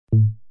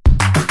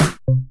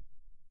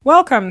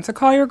Welcome to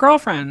Call Your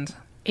Girlfriend,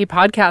 a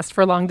podcast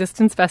for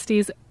long-distance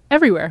besties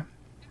everywhere.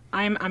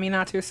 I'm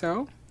Aminatou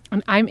Sow.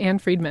 And I'm Ann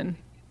Friedman.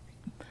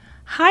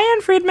 Hi,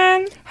 Ann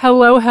Friedman.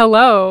 Hello,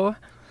 hello.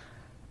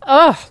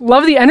 Oh,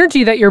 love the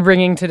energy that you're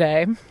bringing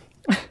today.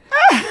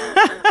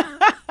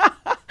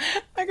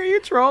 Like, are you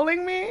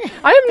trolling me?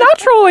 I am not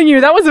trolling you.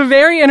 That was a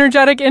very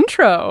energetic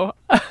intro.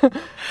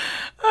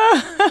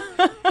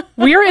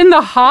 We are in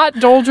the hot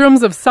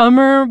doldrums of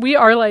summer. We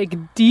are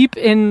like deep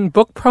in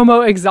book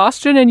promo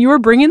exhaustion, and you are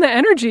bringing the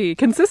energy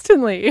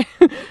consistently.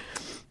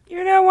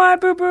 You know what,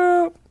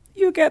 boo-boo?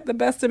 You get the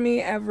best of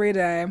me every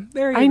day.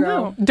 There you go. I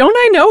know. Don't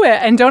I know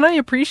it, and don't I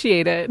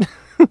appreciate it?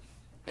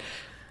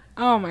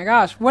 Oh my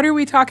gosh. What are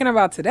we talking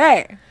about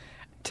today?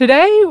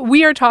 Today,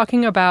 we are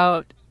talking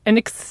about an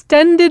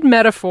extended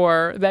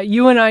metaphor that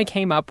you and I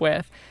came up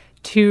with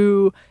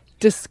to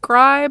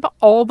describe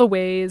all the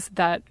ways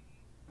that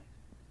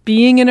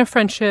being in a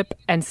friendship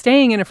and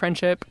staying in a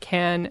friendship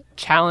can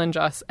challenge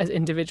us as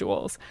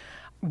individuals.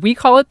 We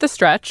call it the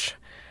stretch,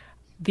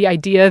 the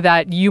idea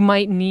that you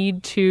might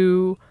need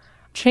to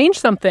change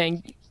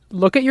something,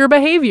 look at your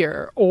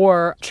behavior,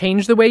 or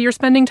change the way you're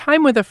spending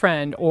time with a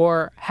friend,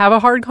 or have a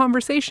hard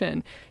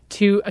conversation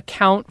to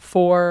account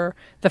for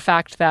the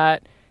fact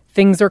that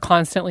things are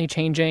constantly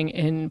changing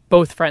in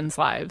both friends'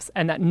 lives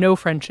and that no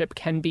friendship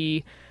can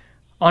be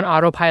on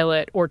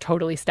autopilot or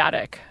totally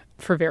static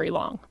for very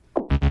long.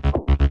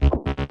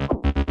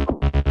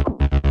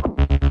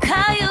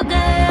 Call your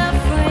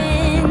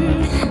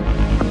girlfriend.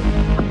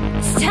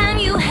 It's time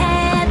you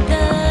had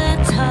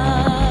the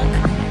talk.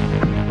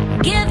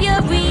 Give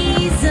your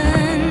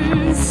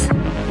reasons.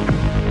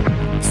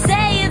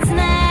 Say it's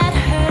not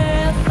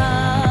her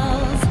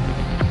fault.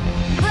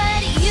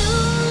 But you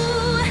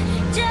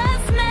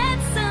just met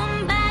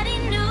somebody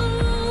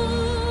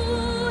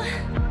new.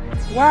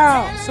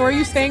 Wow. So are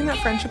you saying that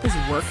friendship is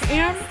work,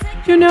 Ann?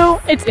 You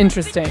know, it's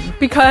interesting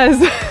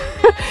because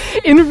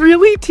in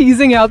really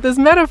teasing out this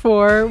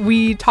metaphor,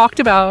 we talked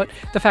about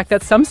the fact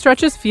that some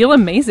stretches feel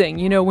amazing.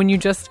 You know, when you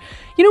just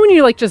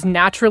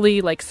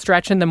naturally like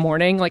stretch in the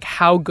morning, like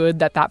how good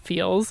that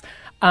feels.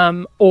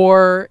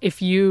 Or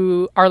if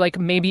you are like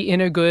maybe in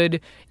a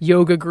good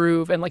yoga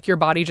groove and like your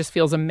body just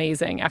feels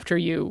amazing after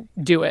you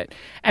do it.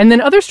 And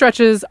then other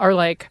stretches are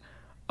like,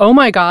 oh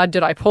my God,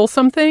 did I pull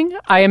something?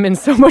 I am in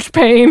so much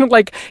pain.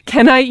 Like,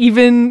 can I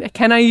even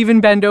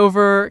bend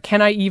over?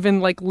 Can I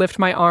even like lift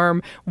my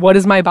arm? What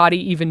is my body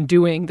even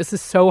doing? This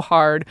is so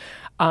hard.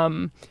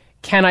 Can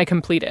I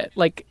complete it?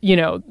 Like, you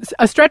know,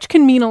 a stretch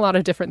can mean a lot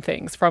of different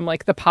things, from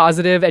like the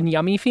positive and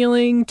yummy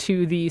feeling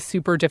to the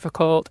super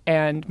difficult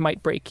and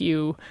might break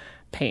you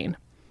pain.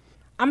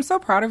 I'm so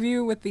proud of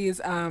you with these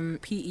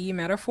PE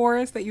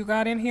metaphors that you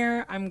got in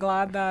here. I'm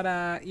glad that,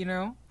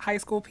 high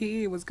school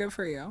PE was good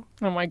for you.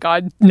 Oh my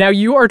God. Now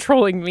you are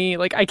trolling me.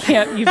 Like, I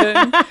can't even.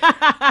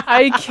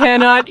 I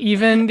cannot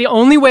even. The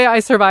only way I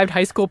survived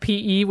high school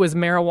PE was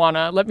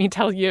marijuana, let me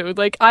tell you.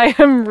 Like, I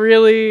am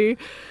really.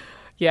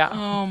 Yeah.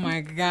 Oh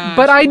my gosh.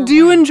 But I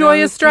do enjoy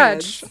a those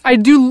stretch. kids. I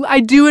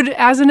do it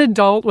as an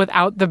adult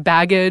without the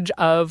baggage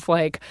of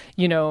like,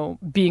 you know,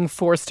 being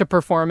forced to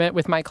perform it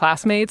with my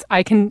classmates.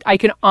 I can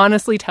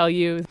honestly tell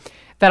you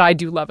that I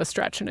do love a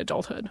stretch in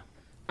adulthood.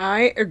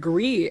 I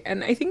agree.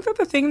 And I think that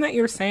the thing that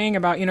you're saying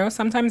about,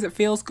 sometimes it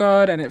feels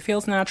good and it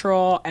feels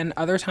natural, and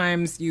other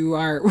times you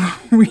are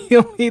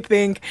really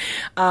think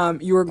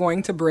you are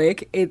going to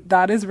break,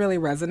 that is really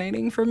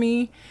resonating for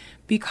me.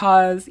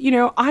 Because,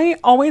 I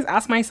always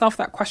ask myself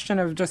that question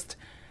of just,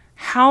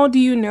 how do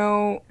you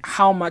know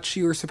how much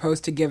you're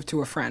supposed to give to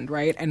a friend,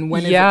 right? And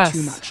when is it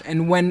too much?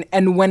 And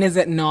when is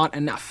it not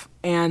enough?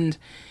 And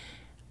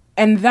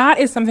that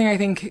is something I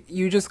think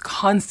you just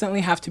constantly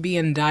have to be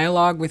in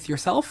dialogue with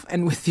yourself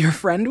and with your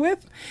friend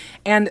with.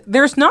 And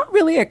there's not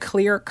really a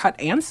clear-cut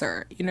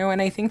answer,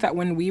 and I think that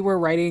when we were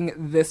writing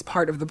this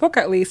part of the book,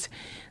 at least,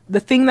 the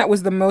thing that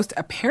was the most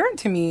apparent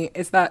to me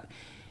is that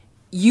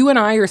you and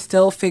I are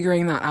still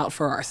figuring that out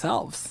for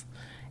ourselves.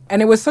 And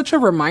it was such a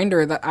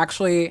reminder that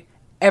actually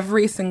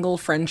every single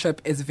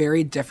friendship is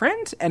very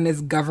different and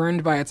is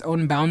governed by its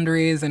own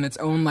boundaries and its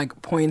own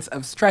like points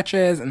of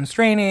stretches and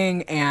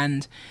straining,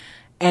 and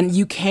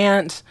you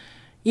can't,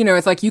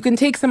 it's like you can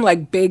take some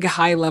like big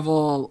high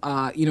level,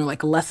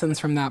 like lessons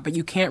from that, but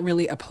you can't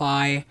really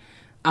apply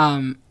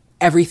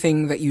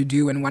everything that you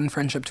do in one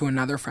friendship to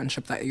another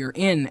friendship that you're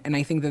in. And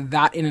I think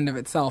that in and of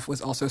itself was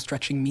also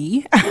stretching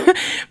me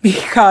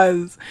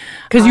because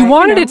you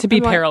wanted it to be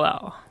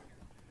parallel.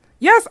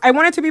 Yes, I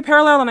want it to be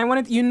parallel, and I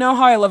wanted,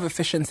 how I love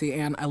efficiency,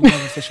 Anne. I love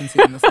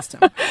efficiency in the system.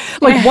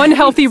 Like one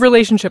healthy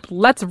relationship,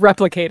 let's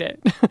replicate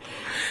it.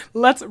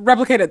 Let's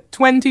replicate it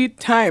 20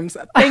 times.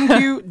 Thank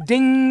you,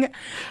 ding.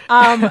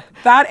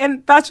 That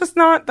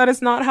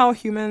is not how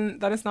human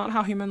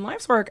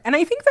lives work. And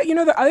I think that,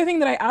 the other thing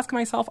that I ask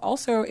myself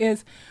also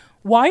is,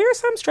 why are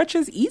some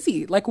stretches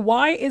easy? Like,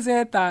 why is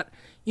it that,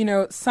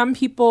 some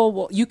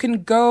people you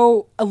can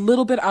go a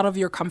little bit out of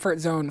your comfort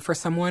zone for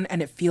someone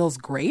and it feels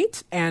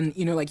great. And,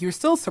 like you're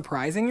still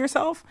surprising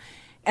yourself.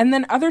 And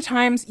then other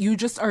times you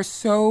just are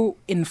so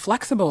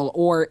inflexible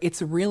or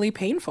it's really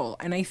painful.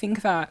 And I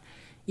think that,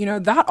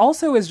 that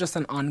also is just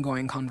an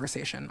ongoing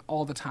conversation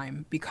all the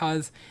time,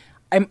 because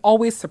I'm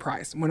always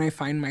surprised when I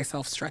find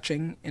myself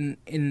stretching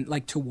in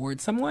like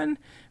towards someone,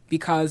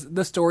 because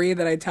the story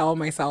that I tell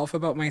myself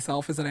about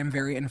myself is that I'm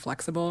very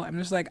inflexible. I'm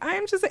just like,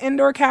 I'm just an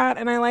indoor cat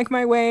and I like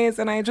my ways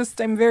and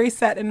I'm very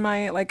set in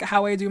my, like,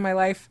 how I do my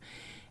life.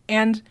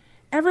 And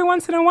every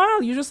once in a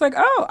while, you're just like,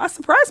 oh, I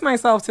surprised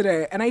myself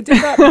today. And I did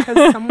that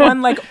because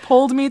someone like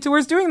pulled me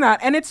towards doing that.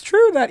 And it's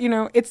true that,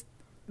 it's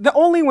the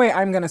only way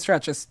I'm going to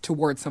stretch is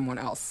towards someone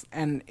else.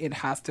 And it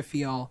has to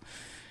feel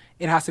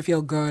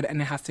good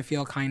and it has to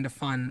feel kind of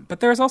fun. But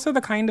there's also the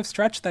kind of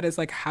stretch that is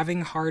like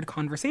having hard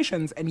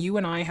conversations. And you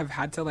and I have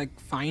had to like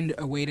find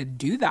a way to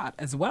do that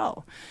as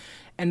well.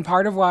 And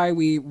part of why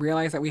we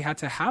realized that we had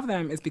to have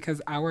them is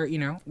because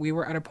we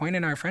were at a point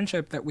in our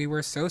friendship that we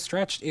were so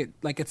stretched.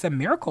 It's a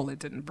miracle it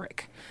didn't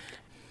break,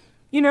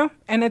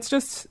 and it's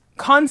just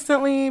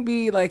constantly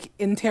be like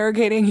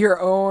interrogating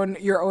your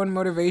own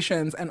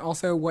motivations and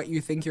also what you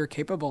think you're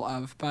capable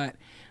of. But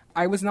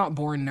I was not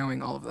born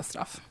knowing all of this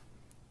stuff.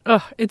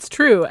 Oh, it's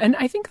true. And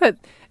I think that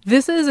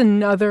this is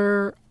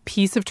another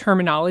piece of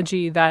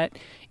terminology that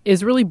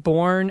is really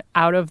born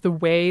out of the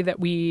way that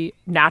we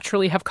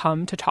naturally have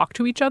come to talk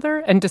to each other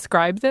and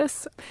describe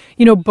this.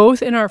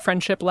 Both in our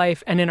friendship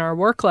life and in our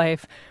work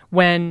life,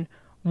 when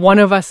one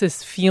of us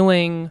is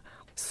feeling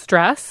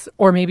stress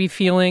or maybe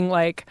feeling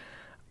like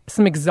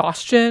some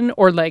exhaustion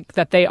or like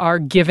that they are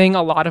giving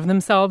a lot of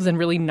themselves and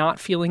really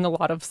not feeling a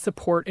lot of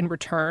support in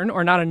return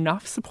or not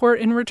enough support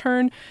in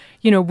return,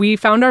 we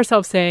found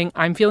ourselves saying,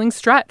 I'm feeling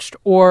stretched,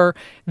 or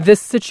this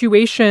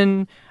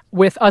situation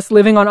with us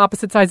living on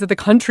opposite sides of the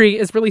country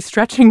is really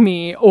stretching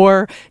me,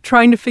 or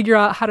trying to figure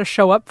out how to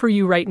show up for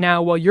you right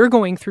now while you're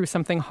going through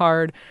something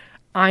hard.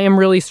 I am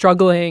really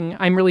struggling.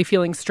 I'm really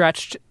feeling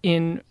stretched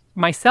in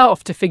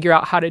myself to figure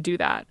out how to do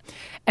that.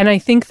 And I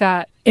think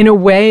that in a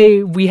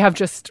way we have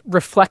just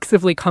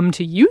reflexively come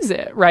to use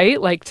it, right?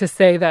 Like to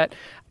say that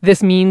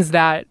this means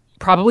that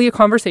probably a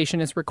conversation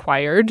is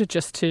required,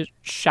 just to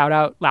shout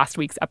out last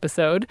week's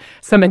episode.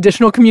 Some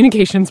additional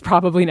communication is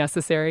probably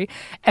necessary.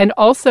 And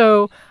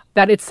also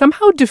that it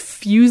somehow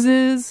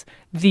diffuses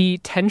the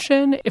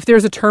tension, if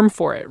there's a term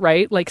for it,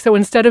 right? Like, so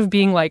instead of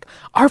being like,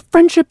 our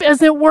friendship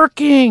isn't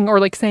working, or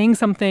like saying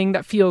something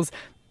that feels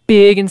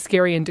big and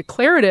scary and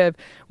declarative,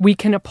 we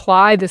can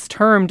apply this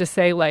term to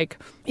say like,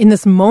 in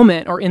this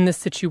moment or in this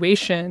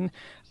situation,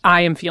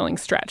 I am feeling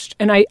stretched.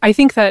 And I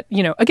think that,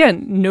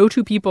 again, no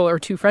two people or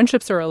two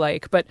friendships are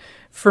alike. But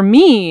for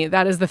me,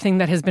 that is the thing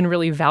that has been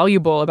really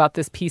valuable about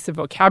this piece of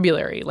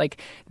vocabulary, like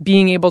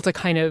being able to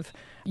kind of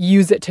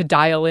use it to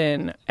dial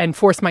in and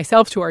force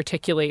myself to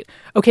articulate,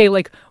 okay,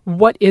 like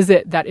what is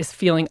it that is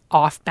feeling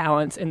off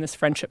balance in this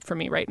friendship for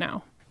me right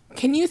now?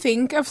 Can you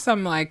think of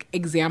some like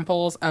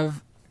examples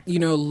of,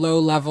 low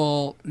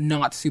level,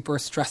 not super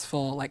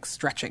stressful, like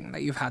stretching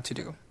that you've had to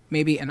do,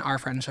 maybe in our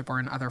friendship or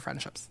in other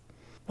friendships?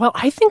 Well,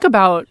 I think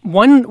about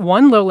one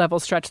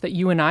low-level stretch that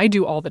you and I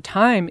do all the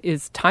time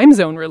is time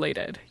zone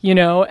related,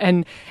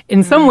 and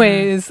in some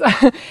ways,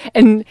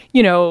 in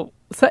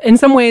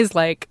some ways,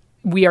 like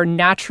we are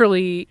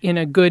naturally in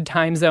a good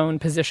time zone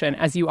position,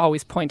 as you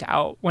always point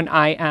out, when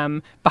I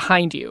am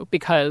behind you,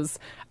 because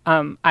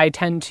I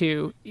tend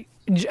to,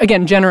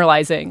 again,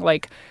 generalizing,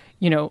 like,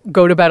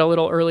 go to bed a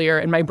little earlier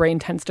and my brain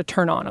tends to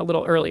turn on a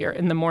little earlier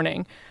in the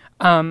morning.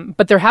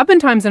 But there have been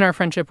times in our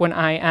friendship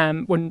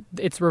when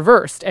it's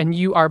reversed and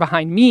you are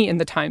behind me in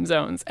the time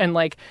zones. And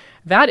like,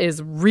 that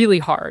is really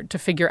hard to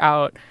figure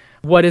out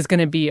what is going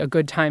to be a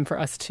good time for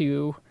us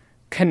to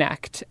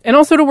connect and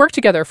also to work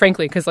together,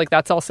 frankly, because like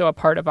that's also a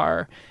part of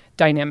our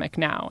dynamic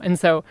now. And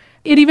so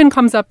it even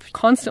comes up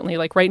constantly.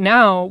 Like right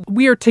now,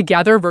 we are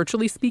together,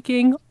 virtually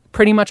speaking,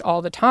 pretty much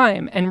all the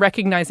time, and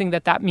recognizing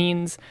that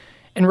means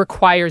and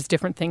requires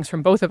different things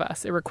from both of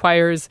us. It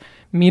requires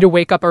me to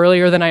wake up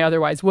earlier than I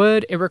otherwise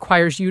would. It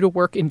requires you to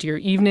work into your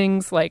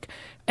evenings,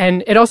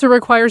 and it also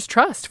requires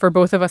trust for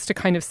both of us to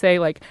kind of say,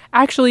 like,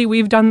 actually,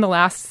 we've done the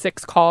last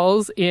 6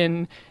 calls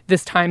in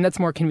this time that's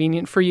more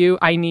convenient for you.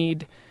 I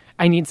need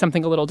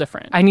something a little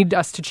different. I need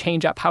us to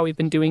change up how we've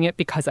been doing it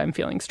because I'm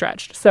feeling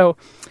stretched. So,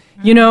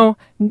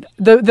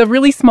 the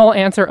really small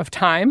answer of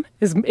time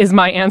is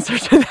my answer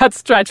to that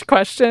stretch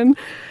question.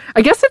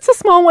 I guess it's a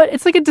small one.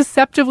 It's like a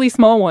deceptively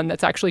small one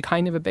that's actually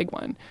kind of a big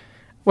one.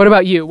 What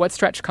about you? What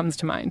stretch comes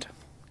to mind?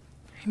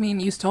 I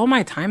mean, you stole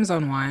my time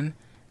zone one,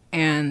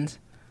 and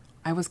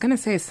I was going to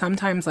say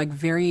sometimes like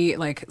very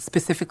like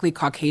specifically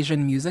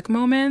Caucasian music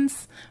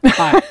moments,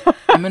 but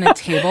I'm going to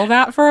table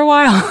that for a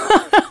while.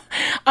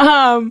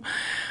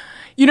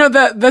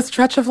 The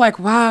stretch of like,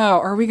 wow,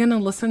 are we going to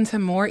listen to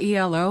more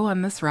ELO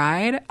on this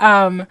ride?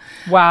 Wow.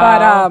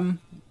 But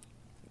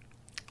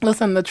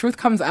listen, the truth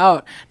comes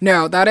out.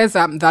 No, that is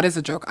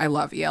a joke. I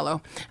love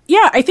ELO.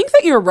 Yeah, I think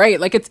that you're right.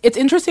 Like it's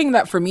interesting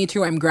that for me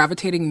too, I'm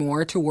gravitating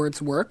more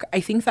towards work.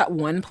 I think that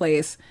one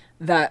place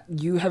that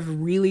you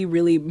have really,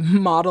 really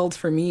modeled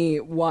for me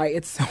why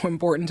it's so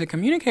important to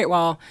communicate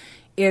well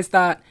is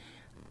that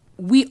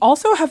we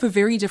also have a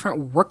very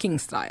different working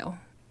style.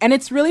 And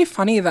it's really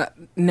funny that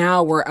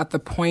now we're at the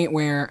point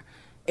where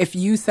if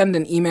you send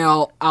an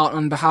email out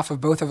on behalf of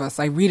both of us,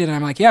 I read it and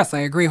I'm like, yes, I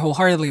agree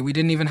wholeheartedly. We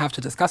didn't even have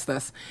to discuss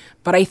this.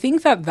 But I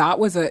think that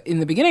was in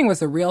the beginning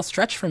was a real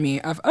stretch for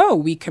me of, oh,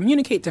 we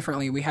communicate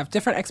differently. We have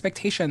different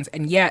expectations.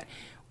 And yet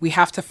we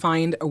have to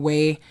find a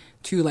way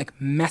to like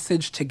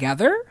message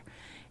together.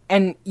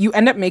 And you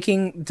end up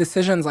making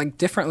decisions like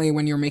differently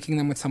when you're making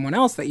them with someone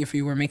else than if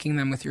you were making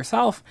them with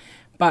yourself.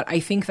 But I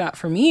think that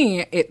for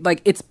me,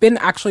 it's been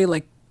actually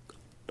like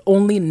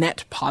only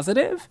net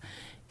positive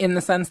in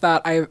the sense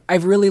that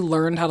I've really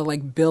learned how to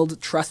like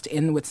build trust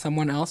in with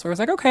someone else where it's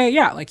like, okay,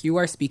 yeah, like you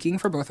are speaking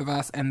for both of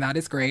us and that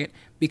is great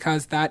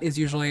because that is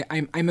usually,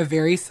 I'm a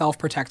very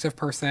self-protective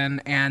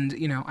person and,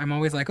 you know, I'm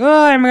always like,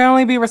 oh, I'm going to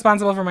only be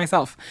responsible for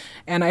myself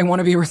and I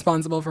want to be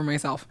responsible for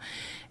myself.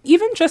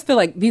 Even just the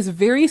like these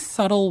very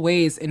subtle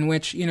ways in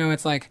which, you know,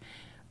 it's like,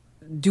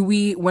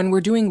 when we're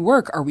doing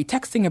work, are we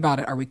texting about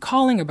it? Are we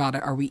calling about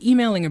it? Are we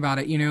emailing about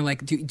it? You know,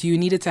 like, do you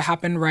need it to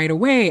happen right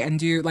away?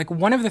 And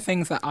one of the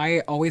things that I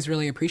always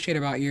really appreciate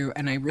about you,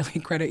 and I really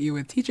credit you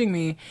with teaching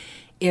me,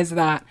 is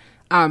that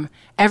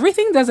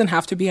everything doesn't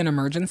have to be an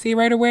emergency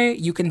right away.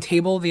 You can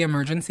table the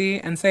emergency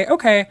and say,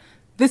 okay,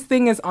 this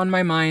thing is on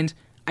my mind.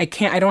 I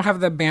don't have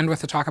the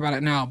bandwidth to talk about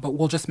it now, but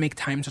we'll just make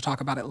time to talk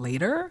about it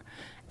later.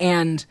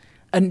 And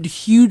a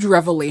huge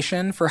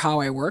revelation for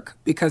how I work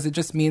because it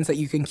just means that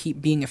you can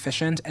keep being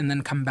efficient and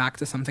then come back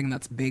to something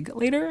that's big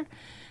later.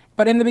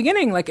 But in the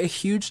beginning, like a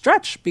huge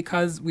stretch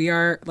because we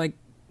are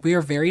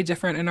very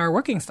different in our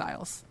working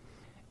styles.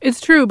 It's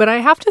true, but I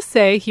have to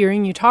say,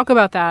 hearing you talk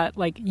about that,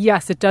 like,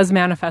 yes, it does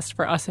manifest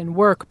for us in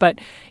work, but,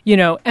 you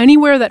know,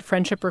 anywhere that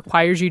friendship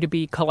requires you to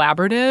be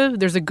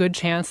collaborative, there's a good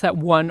chance that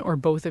one or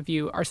both of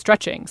you are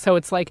stretching. So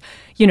it's like,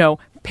 you know,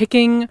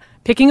 picking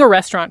a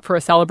restaurant for a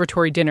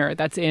celebratory dinner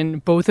that's in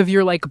both of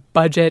your like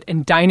budget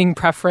and dining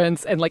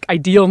preference and like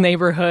ideal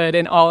neighborhood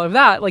and all of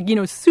that, like, you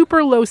know,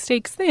 super low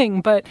stakes thing,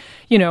 but,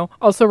 you know,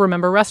 also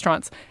remember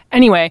restaurants.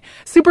 Anyway,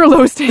 super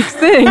low stakes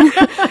thing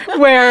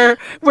where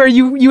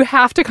you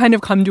have to kind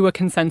of come to a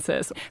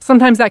consensus.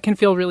 Sometimes that can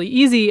feel really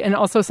easy. And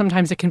also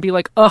sometimes it can be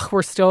like, ugh,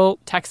 we're still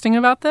texting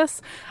about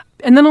this.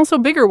 And then also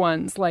bigger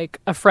ones like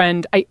a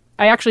friend.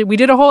 We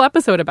did a whole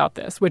episode about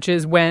this, which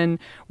is when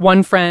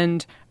one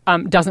friend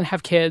doesn't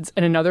have kids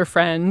and another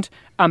friend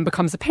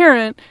becomes a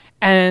parent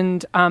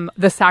and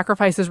the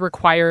sacrifices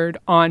required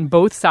on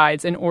both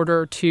sides in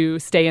order to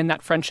stay in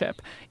that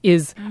friendship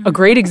is a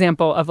great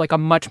example of like a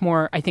much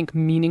more, I think,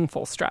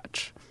 meaningful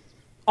stretch.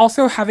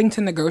 Also having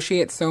to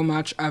negotiate so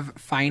much of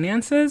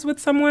finances with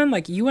someone,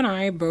 like you and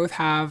I both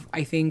have,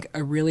 I think,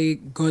 a really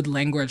good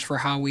language for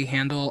how we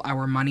handle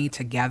our money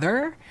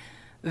together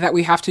that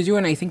we have to do.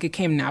 And I think it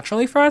came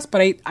naturally for us.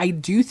 But I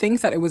do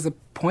think that it was a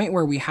point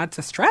where we had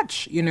to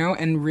stretch, you know,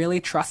 and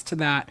really trust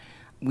that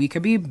we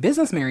could be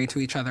business married to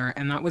each other.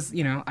 And that was,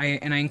 you know, I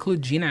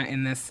include Gina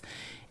in this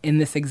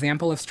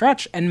example of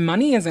stretch. And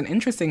money is an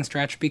interesting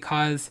stretch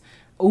because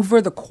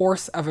over the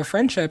course of a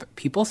friendship,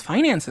 people's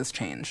finances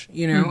change,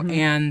 you know,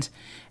 and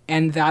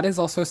that is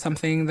also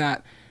something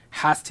that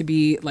has to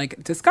be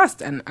like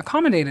discussed and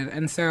accommodated.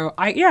 And so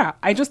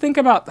I just think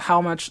about how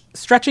much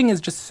stretching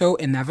is just so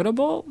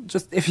inevitable.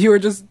 Just if you were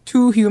just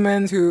two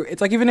humans who,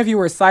 it's like even if you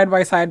were side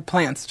by side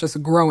plants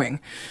just growing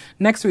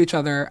next to each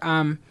other,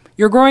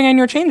 you're growing and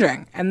you're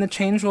changing, and the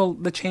change will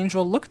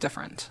look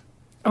different.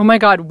 Oh my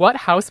God, what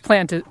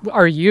houseplant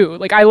are you?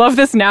 Like, I love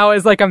this now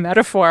as like a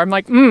metaphor. I'm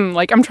like,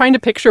 I'm trying to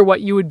picture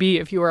what you would be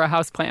if you were a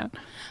houseplant.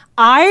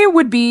 I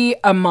would be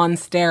a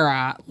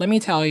monstera. Let me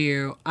tell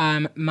you,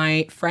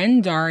 my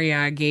friend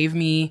Daria gave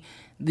me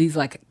these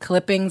like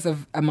clippings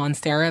of a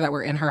monstera that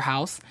were in her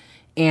house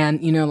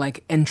and, you know,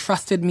 like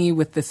entrusted me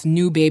with this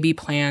new baby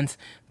plant.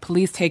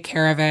 Please take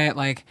care of it.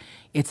 Like,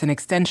 it's an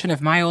extension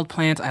of my old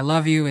plant. I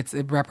love you. It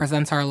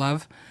represents our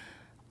love.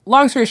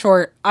 Long story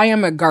short, I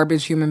am a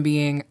garbage human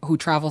being who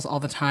travels all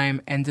the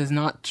time and does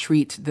not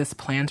treat this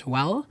plant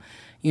well.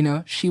 You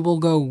know, she will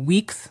go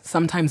weeks,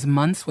 sometimes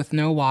months with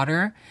no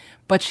water,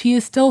 but she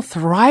is still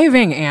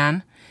thriving,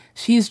 Anne.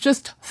 She's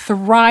just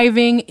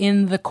thriving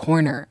in the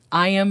corner.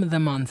 I am the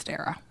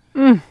monstera.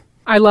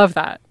 I love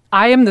that.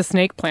 I am the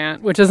snake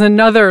plant, which is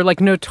another like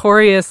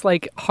notorious,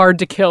 like hard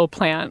to kill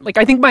plant. Like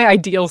I think my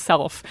ideal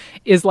self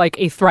is like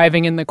a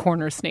thriving in the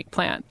corner snake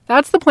plant.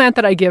 That's the plant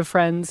that I give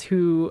friends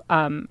who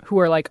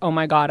are like, oh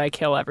my God, I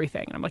kill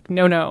everything. And I'm like,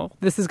 no,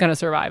 this is going to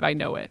survive. I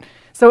know it.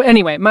 So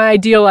anyway, my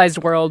idealized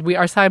world, we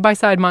are side by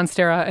side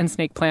monstera and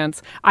snake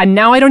plants.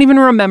 Now I don't even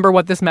remember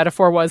what this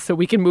metaphor was, so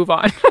we can move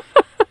on.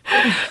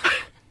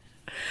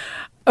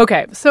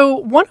 Okay, so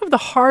one of the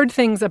hard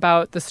things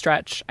about the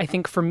stretch, I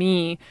think for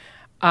me,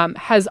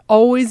 has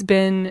always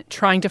been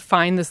trying to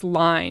find this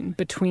line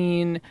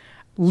between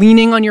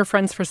leaning on your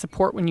friends for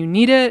support when you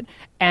need it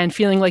and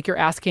feeling like you're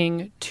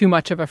asking too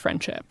much of a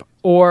friendship,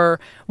 or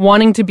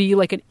wanting to be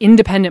like an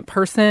independent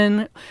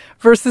person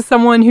versus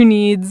someone who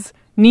needs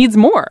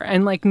more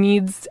and like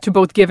needs to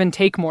both give and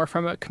take more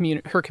from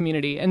her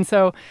community. And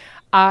so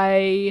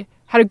I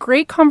had a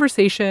great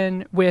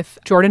conversation with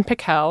Jordan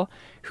Pickell,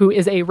 who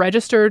is a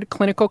registered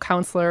clinical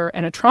counselor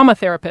and a trauma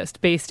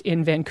therapist based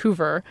in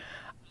Vancouver.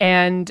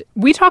 And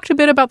we talked a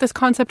bit about this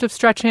concept of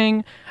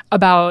stretching,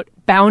 about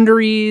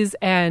boundaries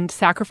and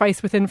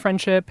sacrifice within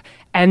friendship,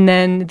 and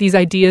then these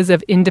ideas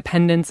of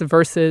independence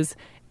versus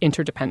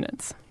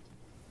interdependence.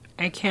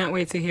 I can't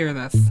wait to hear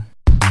this.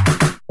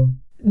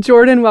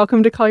 Jordan,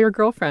 welcome to Call Your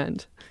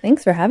Girlfriend.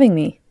 Thanks for having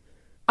me.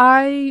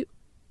 I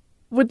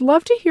would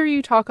love to hear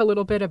you talk a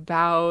little bit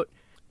about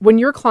when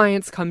your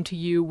clients come to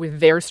you with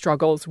their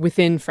struggles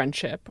within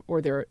friendship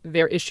or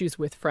their issues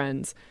with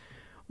friends.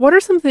 What are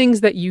some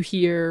things that you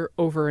hear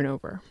over and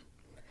over?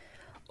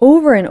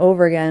 Over and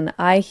over again,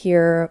 I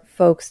hear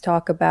folks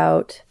talk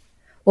about,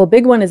 well, a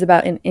big one is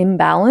about an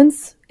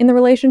imbalance in the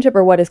relationship,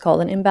 or what is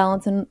called an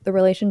imbalance in the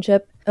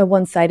relationship, a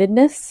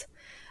one-sidedness,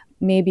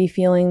 maybe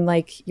feeling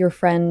like your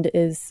friend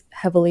is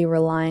heavily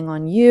relying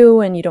on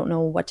you and you don't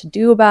know what to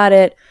do about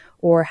it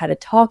or how to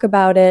talk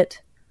about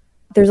it.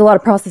 There's a lot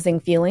of processing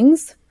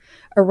feelings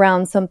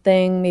around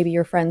something maybe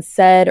your friend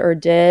said or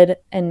did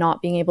and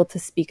not being able to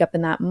speak up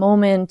in that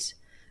moment,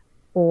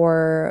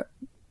 or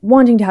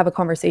wanting to have a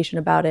conversation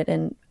about it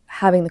and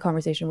having the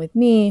conversation with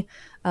me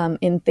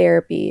in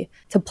therapy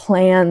to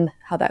plan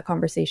how that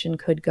conversation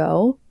could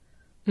go.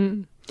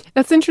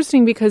 That's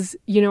interesting because,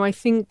 I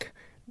think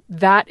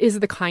that is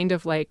the kind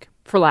of, like,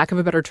 for lack of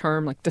a better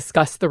term, like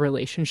discuss the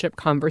relationship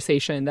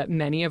conversation that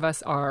many of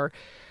us are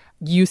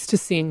used to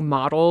seeing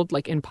modeled,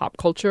 like in pop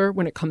culture,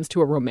 when it comes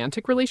to a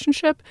romantic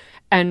relationship,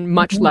 and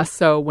much less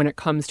so when it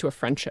comes to a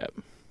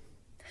friendship.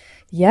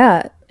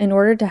 Yeah, in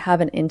order to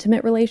have an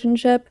intimate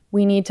relationship,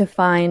 we need to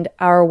find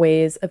our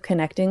ways of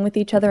connecting with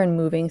each other and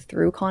moving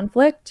through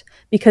conflict,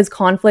 because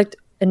conflict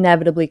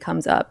inevitably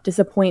comes up.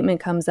 Disappointment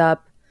comes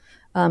up.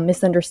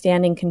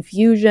 Misunderstanding,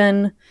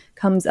 confusion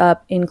comes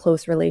up in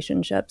close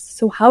relationships.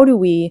 So how do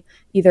we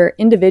either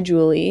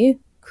individually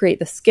create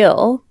the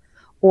skill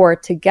or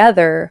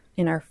together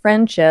in our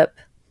friendship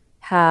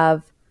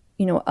have,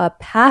 a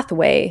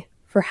pathway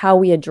for how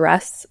we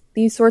address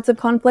these sorts of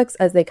conflicts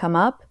as they come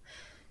up?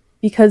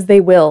 Because they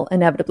will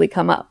inevitably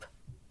come up.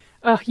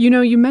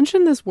 You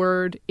mentioned this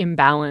word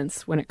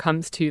imbalance when it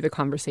comes to the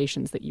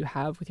conversations that you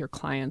have with your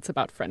clients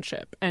about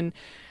friendship. And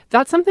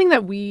that's something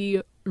that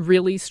we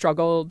really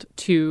struggled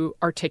to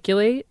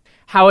articulate,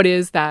 how it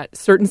is that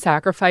certain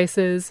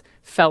sacrifices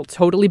felt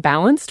totally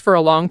balanced for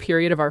a long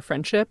period of our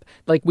friendship,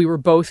 like we were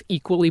both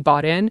equally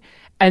bought in.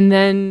 And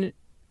then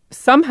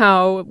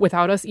somehow,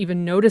 without us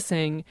even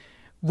noticing,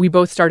 we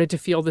both started to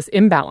feel this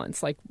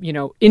imbalance. Like,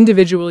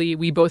 individually,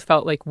 we both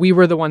felt like we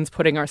were the ones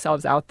putting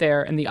ourselves out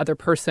there and the other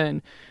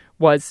person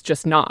was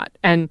just not.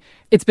 And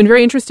it's been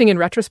very interesting in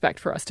retrospect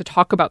for us to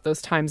talk about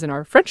those times in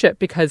our friendship,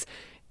 because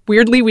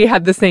weirdly, we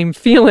had the same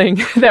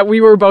feeling that we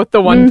were both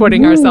the one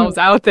putting ourselves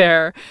out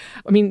there.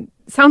 I mean,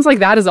 sounds like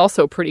that is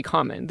also pretty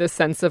common, this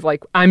sense of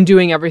like, I'm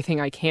doing everything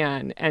I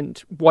can, and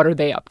what are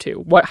they up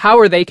to? How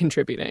are they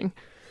contributing?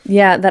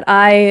 Yeah, that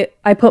I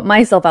put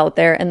myself out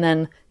there and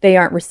then they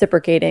aren't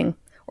reciprocating,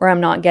 or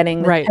I'm not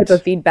getting the type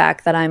of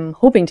feedback that I'm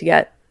hoping to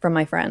get from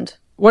my friend.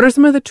 What are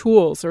some of the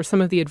tools or some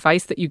of the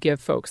advice that you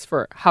give folks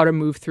for how to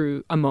move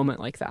through a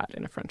moment like that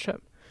in a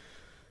friendship?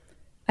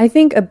 I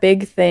think a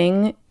big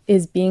thing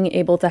is being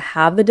able to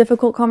have the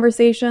difficult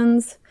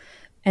conversations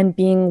and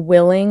being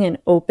willing and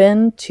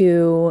open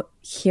to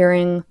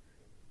hearing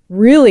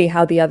really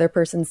how the other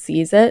person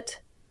sees it,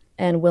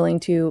 and willing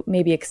to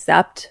maybe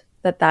accept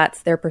that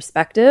that's their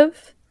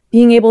perspective.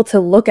 Being able to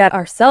look at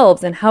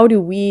ourselves and how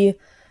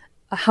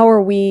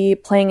are we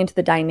playing into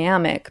the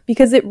dynamic?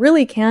 Because it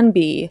really can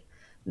be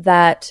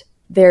that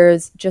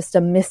there's just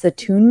a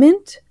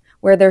misattunement,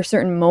 where there are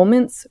certain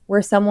moments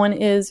where someone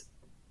is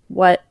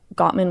what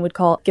Gottman would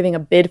call giving a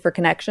bid for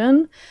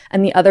connection,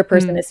 and the other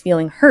person is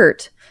feeling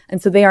hurt.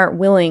 And so they aren't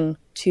willing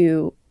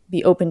to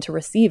be open to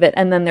receive it.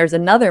 And then there's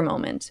another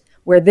moment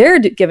where they're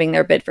giving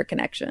their bid for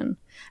connection,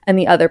 and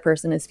the other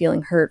person is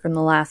feeling hurt from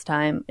the last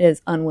time,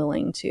 is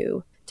unwilling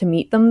to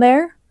meet them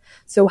there.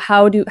 So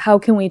how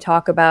can we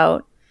talk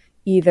about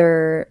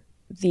either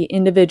the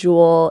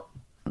individual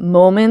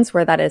moments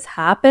where that has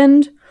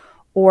happened,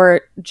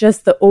 or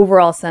just the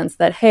overall sense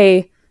that,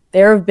 hey,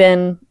 there have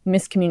been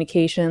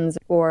miscommunications,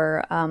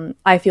 or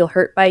I feel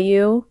hurt by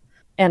you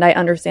and I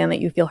understand that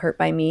you feel hurt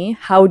by me.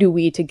 How do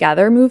we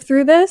together move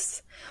through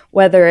this?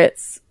 Whether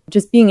it's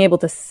just being able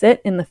to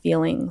sit in the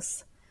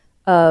feelings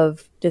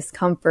of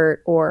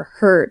discomfort or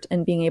hurt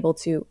and being able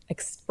to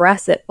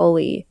express it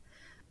fully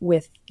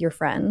with your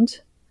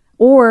friend.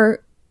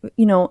 Or,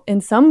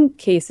 in some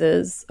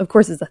cases, of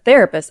course, as a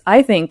therapist,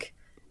 I think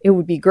it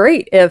would be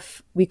great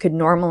if we could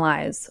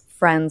normalize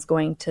friends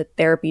going to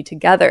therapy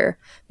together,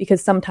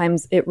 because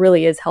sometimes it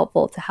really is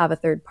helpful to have a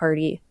third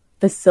party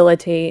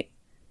facilitate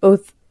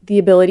both the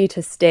ability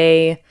to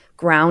stay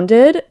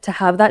grounded, to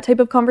have that type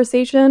of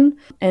conversation,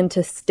 and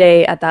to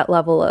stay at that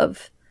level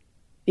of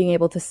being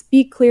able to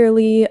speak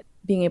clearly,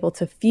 being able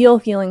to feel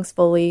feelings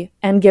fully,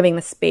 and giving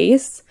the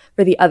space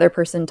for the other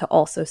person to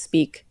also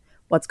speak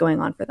what's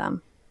going on for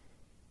them.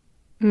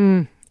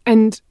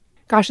 And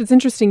gosh, it's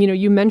interesting.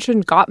 You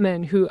mentioned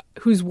Gottman,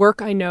 whose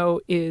work I know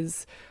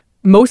is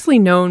mostly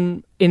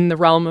known in the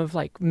realm of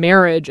like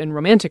marriage and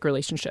romantic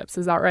relationships.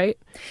 Is that right?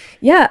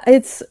 Yeah,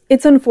 it's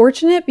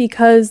unfortunate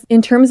because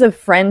in terms of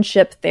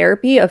friendship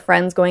therapy, of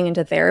friends going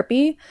into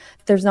therapy,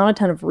 there's not a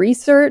ton of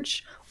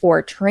research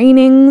or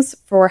trainings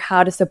for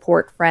how to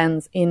support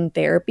friends in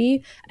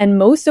therapy. And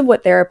most of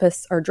what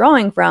therapists are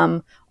drawing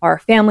from are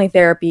family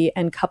therapy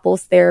and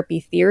couples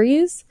therapy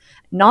theories.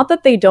 Not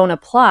that they don't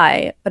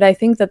apply, but I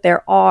think that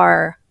there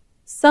are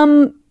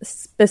some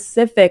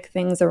specific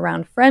things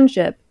around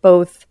friendship,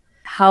 both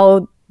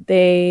how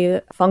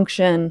they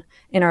function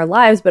in our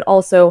lives, but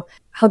also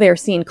how they are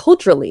seen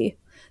culturally,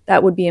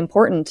 that would be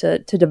important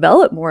to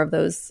develop more of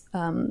those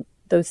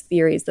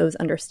theories, those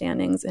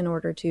understandings, in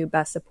order to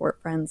best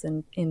support friends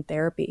in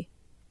therapy.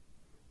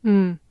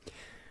 I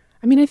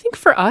mean, I think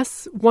for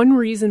us, one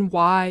reason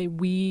why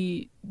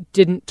we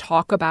didn't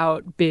talk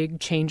about big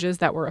changes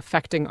that were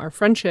affecting our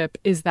friendship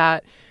is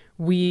that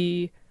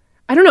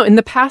I don't know, in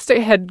the past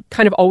it had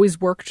kind of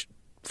always worked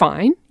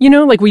fine,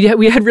 like we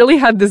had really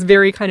had this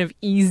very kind of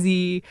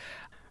easy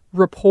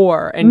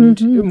rapport, and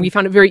we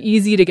found it very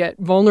easy to get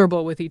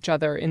vulnerable with each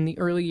other in the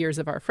early years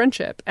of our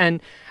friendship.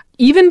 And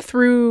even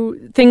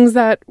through things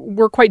that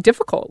were quite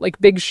difficult, like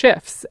big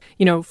shifts,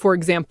 for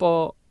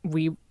example,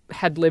 we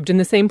had lived in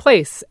the same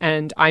place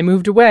and I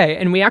moved away,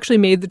 and we actually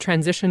made the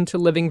transition to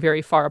living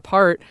very far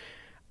apart,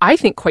 I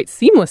think, quite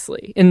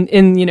seamlessly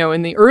in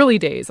the early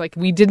days. Like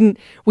we didn't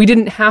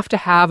have to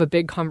have a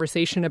big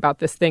conversation about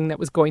this thing that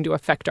was going to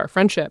affect our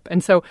friendship.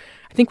 And so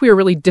I think we were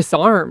really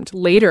disarmed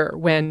later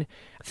when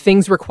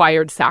things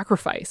required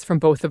sacrifice from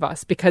both of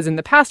us, because in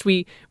the past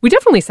we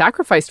definitely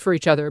sacrificed for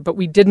each other, but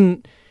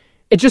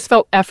it just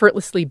felt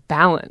effortlessly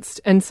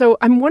balanced. And so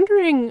I'm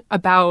wondering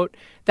about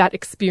that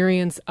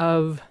experience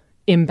of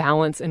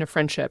imbalance in a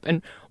friendship,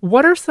 and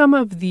what are some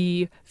of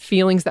the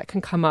feelings that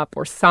can come up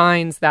or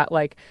signs that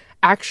like,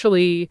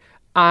 actually,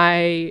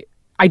 I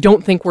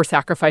don't think we're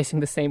sacrificing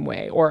the same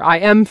way, or I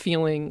am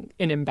feeling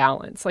an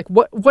imbalance. Like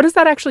what does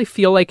that actually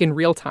feel like in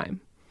real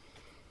time?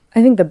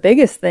 I think the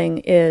biggest thing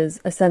is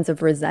a sense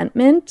of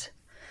resentment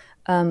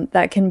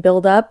that can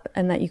build up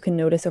and that you can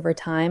notice over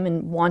time,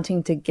 and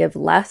wanting to give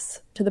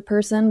less to the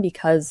person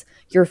because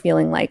you're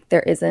feeling like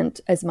there isn't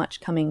as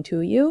much coming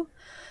to you.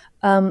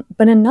 But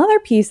another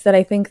piece that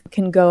I think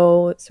can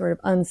go sort of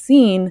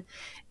unseen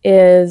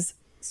is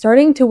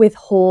starting to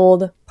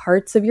withhold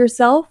parts of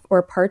yourself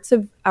or parts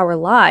of our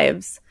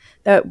lives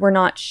that we're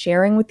not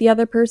sharing with the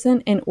other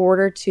person in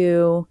order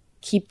to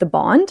keep the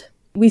bond.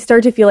 We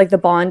start to feel like the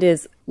bond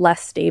is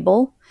less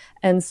stable.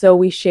 And so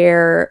we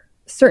share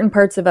certain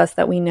parts of us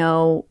that we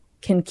know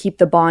can keep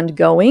the bond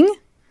going.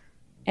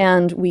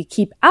 And we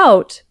keep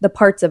out the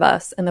parts of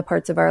us and the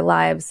parts of our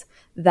lives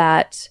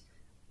that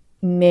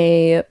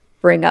may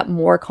bring up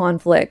more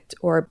conflict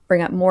or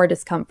bring up more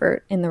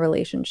discomfort in the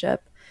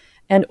relationship.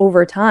 And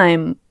over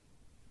time,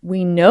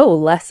 we know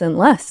less and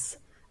less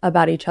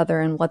about each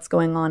other and what's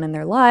going on in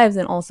their lives,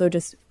 and also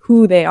just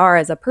who they are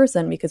as a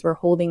person, because we're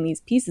holding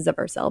these pieces of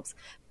ourselves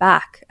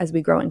back as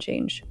we grow and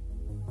change.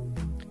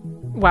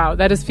 Wow,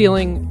 that is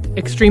feeling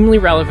extremely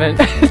relevant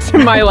to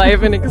my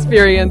life and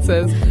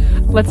experiences.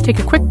 Let's take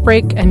a quick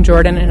break, and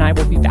Jordan and I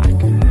will be back.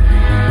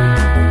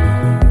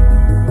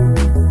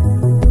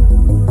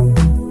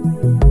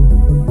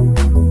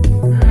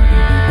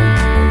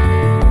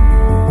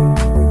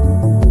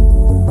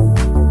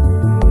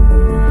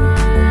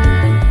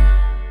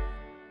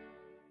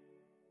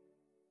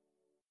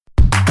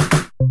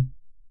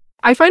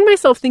 I find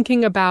myself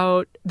thinking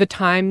about the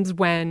times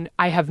when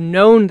I have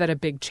known that a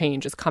big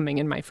change is coming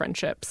in my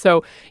friendship.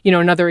 So,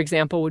 another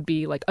example would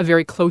be like a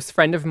very close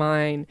friend of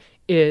mine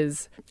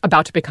is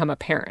about to become a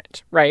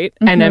parent, right?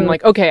 Mm-hmm. And I'm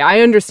like, okay,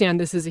 I understand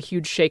this is a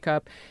huge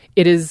shakeup.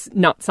 It's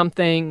not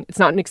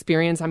an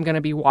experience I'm going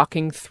to be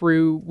walking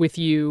through with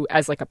you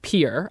as like a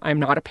peer. I'm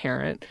not a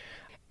parent.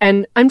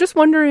 And I'm just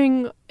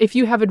wondering if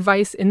you have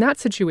advice in that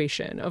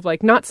situation of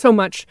like, not so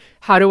much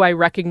how do I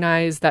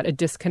recognize that a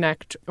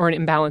disconnect or an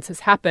imbalance has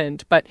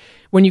happened, but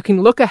when you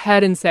can look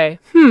ahead and say,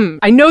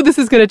 I know this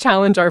is going to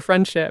challenge our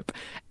friendship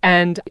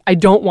and I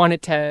don't want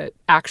it to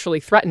actually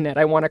threaten it.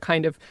 I want to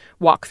kind of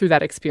walk through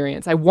that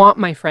experience. I want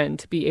my friend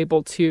to be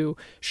able to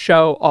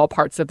show all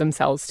parts of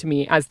themselves to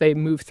me as they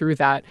move through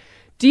that.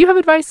 Do you have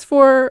advice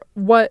for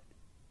what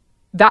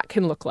that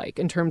can look like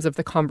in terms of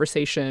the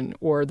conversation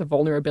or the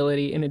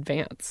vulnerability in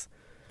advance?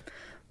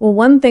 Well,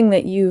 one thing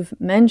that you've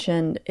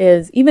mentioned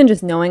is even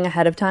just knowing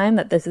ahead of time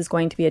that this is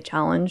going to be a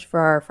challenge for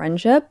our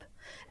friendship,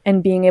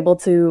 and being able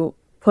to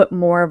put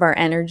more of our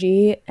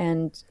energy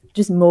and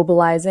just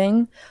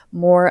mobilizing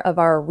more of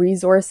our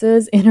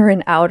resources, inner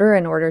and outer,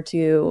 in order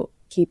to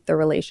keep the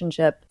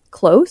relationship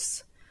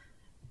close.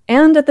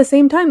 And at the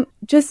same time,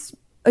 just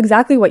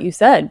exactly what you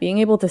said, being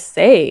able to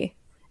say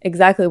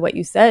exactly what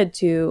you said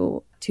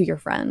to your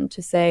friend,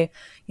 to say,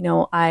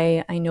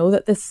 I know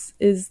that this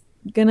is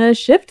gonna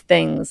shift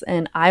things,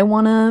 and I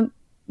want to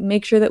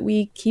make sure that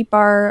we keep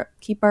our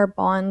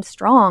bond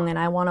strong, and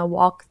I want to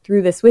walk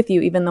through this with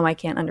you, even though I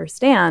can't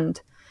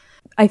understand.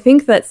 I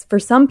think that for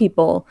some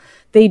people,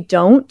 they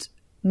don't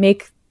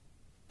make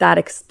that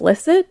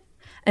explicit,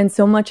 and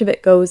so much of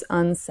it goes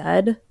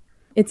unsaid.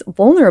 It's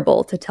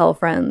vulnerable to tell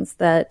friends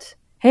that,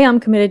 hey, I'm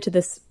committed to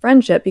this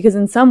friendship, because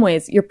in some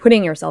ways you're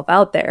putting yourself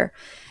out there.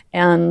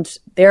 And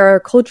there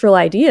are cultural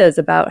ideas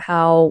about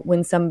how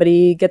when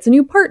somebody gets a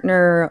new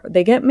partner,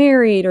 they get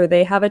married, or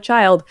they have a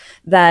child,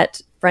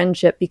 that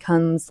friendship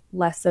becomes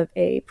less of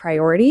a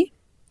priority.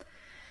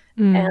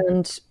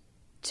 And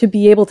to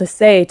be able to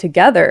say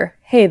together,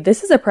 hey,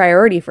 this is a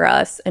priority for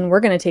us, and we're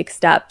going to take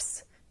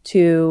steps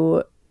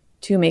to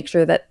make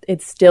sure that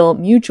it's still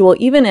mutual,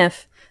 even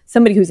if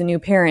somebody who's a new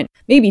parent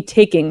may be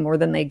taking more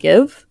than they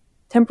give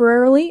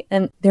temporarily,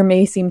 and there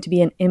may seem to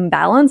be an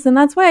imbalance. And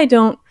that's why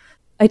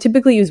I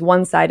typically use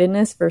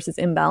one-sidedness versus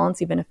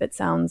imbalance, even if it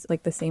sounds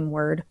like the same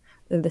word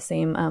or the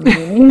same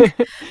meaning.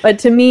 But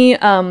to me,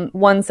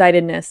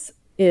 one-sidedness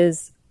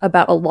is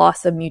about a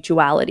loss of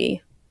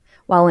mutuality,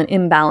 while an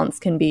imbalance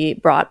can be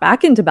brought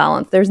back into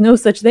balance. There's no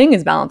such thing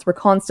as balance. We're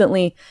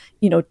constantly,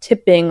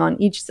 tipping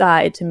on each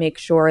side to make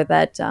sure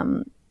that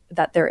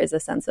that there is a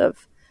sense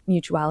of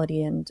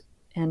mutuality and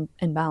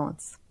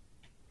balance.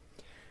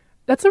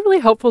 That's a really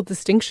helpful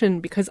distinction,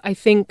 because I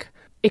think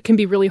it can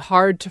be really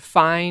hard to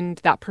find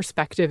that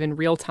perspective in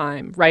real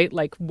time, right?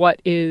 Like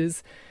what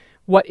is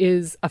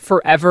a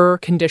forever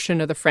condition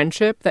of the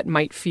friendship that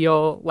might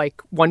feel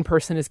like one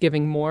person is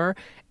giving more,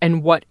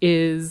 and what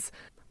is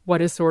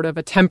sort of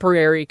a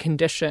temporary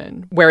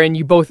condition wherein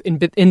you both in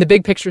the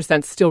big picture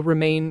sense still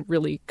remain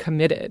really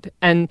committed.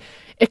 And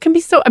it can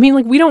be so,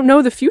 we don't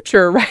know the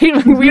future,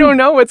 right? We don't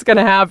know what's going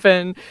to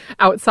happen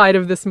outside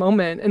of this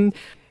moment. And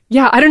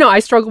yeah, I don't know. I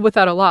struggle with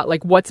that a lot.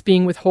 Like, what's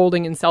being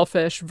withholding and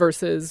selfish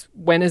versus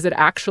when is it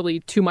actually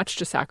too much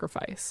to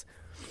sacrifice?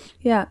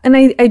 Yeah. And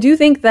I do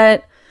think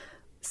that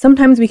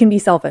sometimes we can be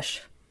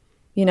selfish,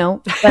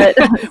 but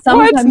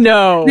sometimes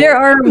No. there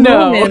are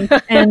moments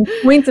and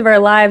points of our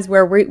lives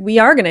where we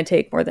are going to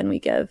take more than we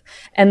give,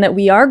 and that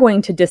we are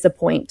going to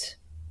disappoint.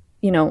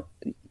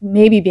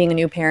 Maybe being a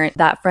new parent,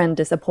 that friend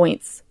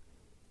disappoints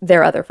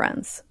their other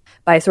friends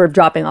by sort of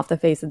dropping off the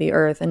face of the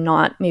earth and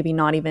not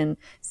even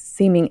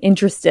seeming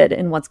interested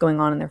in what's going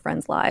on in their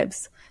friends'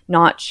 lives,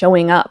 not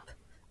showing up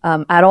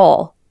at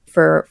all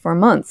for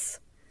months.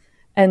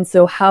 And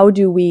so how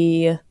do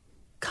we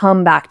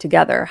come back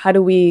together? How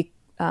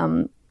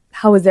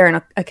is there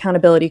an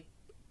accountability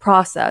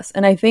process?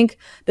 And I think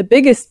the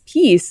biggest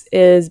piece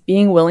is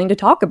being willing to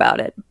talk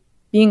about it,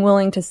 being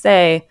willing to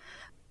say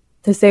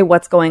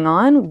what's going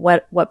on,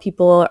 what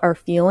people are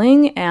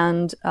feeling,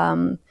 and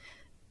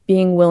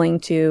being willing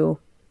to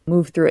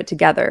move through it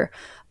together.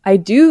 I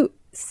do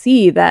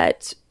see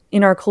that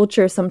in our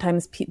culture,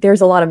 sometimes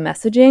there's a lot of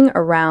messaging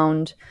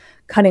around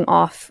cutting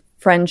off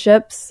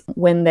friendships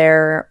when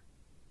they're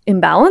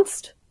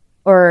imbalanced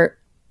or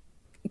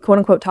quote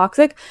unquote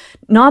toxic.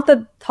 Not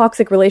that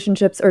toxic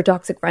relationships or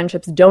toxic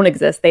friendships don't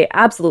exist. They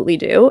absolutely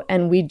do.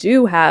 And we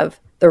do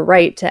have the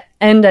right to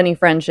end any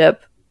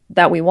friendship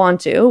that we want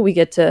to. We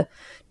get to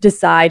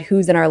decide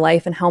who's in our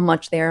life and how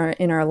much they're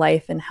in our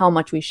life and how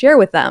much we share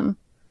with them.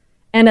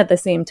 And at the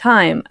same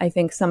time, I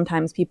think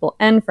sometimes people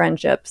end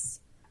friendships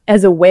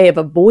as a way of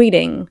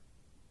avoiding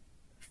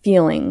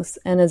feelings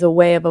and as a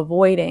way of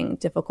avoiding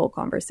difficult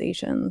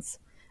conversations.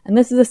 And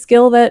this is a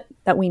skill that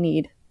we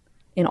need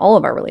in all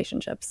of our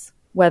relationships.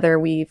 Whether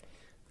we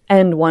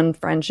end one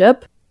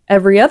friendship,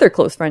 every other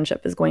close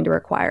friendship is going to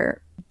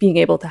require being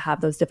able to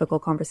have those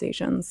difficult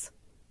conversations.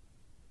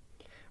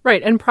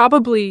 Right. And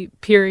probably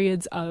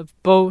periods of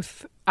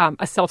both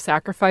a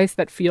self-sacrifice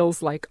that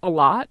feels like a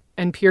lot,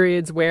 and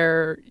periods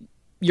where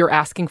you're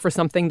asking for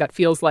something that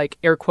feels like,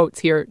 air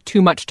quotes here,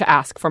 too much to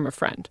ask from a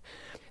friend.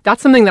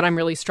 That's something that I'm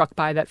really struck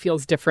by that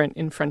feels different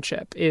in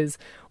friendship, is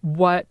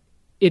what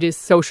it is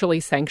socially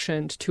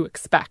sanctioned to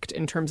expect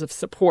in terms of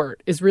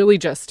support is really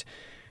just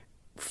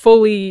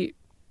fully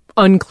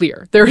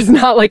unclear. There's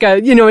not like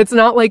it's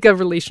not like a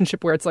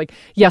relationship where it's like,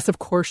 yes, of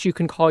course you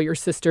can call your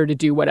sister to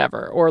do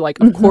whatever, or like,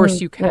 of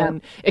course you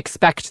can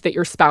expect that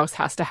your spouse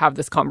has to have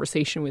this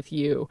conversation with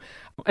you.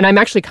 And I'm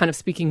actually kind of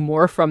speaking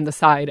more from the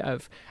side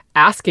of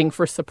asking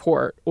for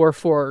support or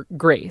for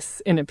grace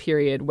in a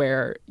period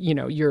where,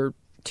 you're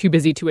too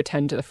busy to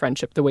attend to the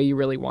friendship the way you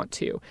really want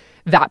to.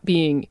 That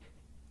being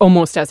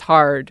almost as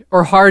hard,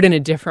 or hard in a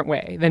different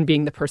way, than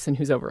being the person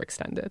who's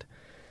overextended.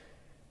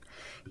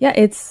 Yeah,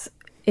 it's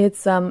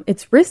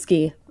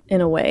risky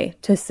in a way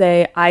to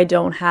say I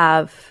don't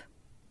have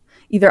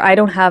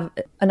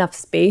enough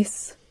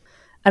space,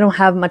 I don't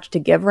have much to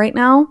give right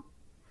now,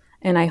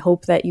 and I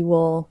hope that you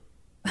will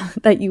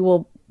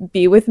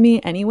be with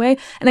me anyway.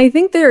 And I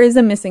think there is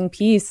a missing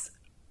piece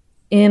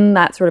in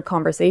that sort of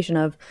conversation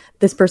of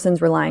this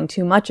person's relying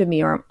too much of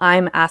me, or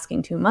I'm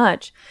asking too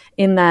much,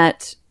 in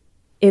that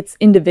it's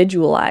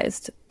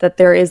individualized, that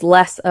there is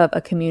less of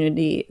a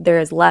community, there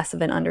is less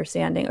of an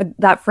understanding.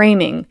 That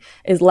framing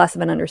is less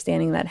of an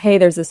understanding that, hey,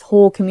 there's this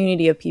whole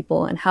community of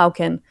people, and how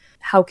can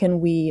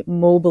we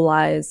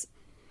mobilize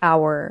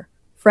our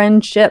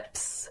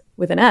friendships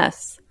with an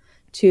S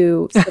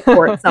to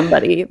support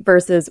somebody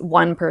versus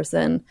one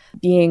person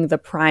being the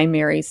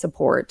primary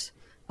support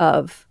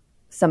of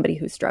somebody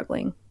who's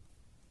struggling.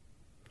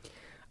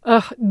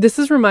 This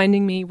is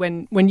reminding me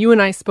when you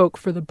and I spoke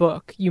for the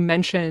book, you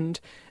mentioned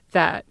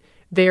that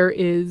there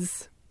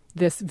is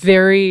this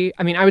very,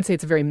 I mean, I would say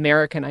it's a very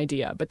American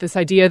idea, but this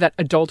idea that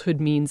adulthood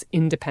means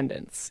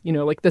independence, you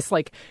know, like this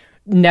like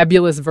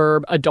nebulous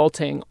verb,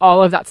 adulting,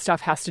 all of that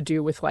stuff has to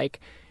do with like,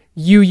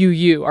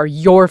 you, are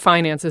your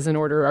finances in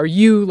order? Are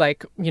you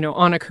like, you know,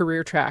 on a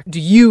career track? Do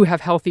you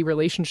have healthy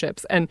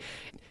relationships? And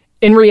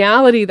in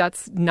reality,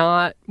 that's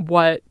not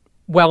what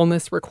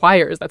wellness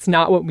requires. That's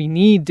not what we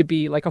need to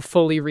be like a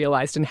fully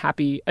realized and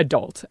happy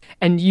adult.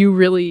 And you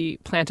really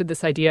planted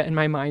this idea in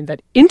my mind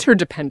that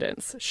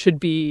interdependence should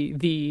be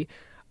the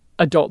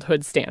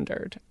adulthood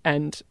standard.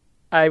 And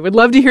I would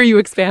love to hear you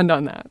expand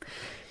on that.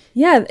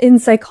 Yeah, in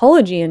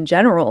psychology in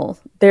general,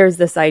 there's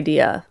this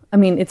idea. I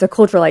mean, it's a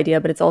cultural idea,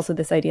 but it's also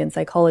this idea in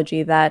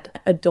psychology that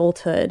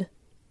adulthood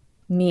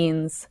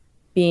means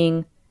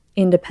being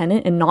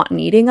independent and not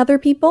needing other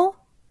people.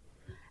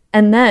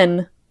 And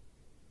then,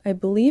 I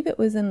believe it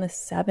was in the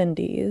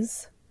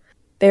 70s,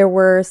 there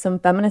were some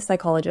feminist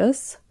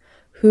psychologists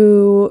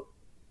who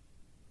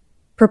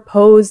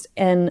proposed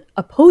an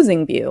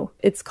opposing view.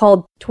 It's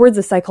called Towards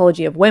the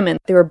Psychology of Women.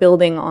 They were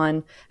building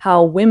on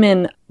how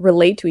women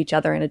relate to each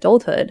other in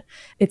adulthood.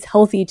 It's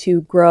healthy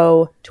to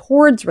grow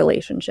towards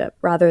relationship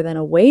rather than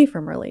away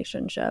from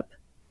relationship.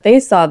 They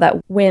saw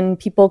that when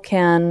people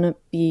can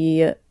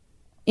be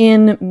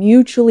in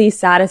mutually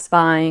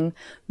satisfying,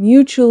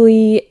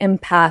 mutually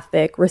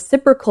empathic,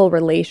 reciprocal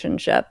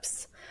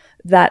relationships,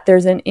 that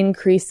there's an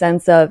increased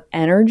sense of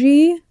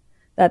energy,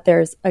 that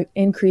there's an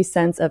increased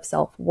sense of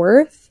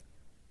self-worth,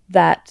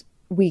 that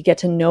we get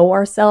to know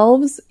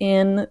ourselves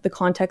in the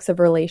context of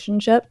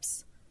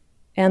relationships,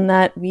 and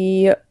that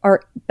we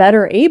are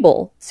better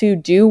able to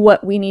do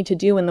what we need to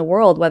do in the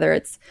world, whether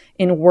it's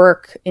in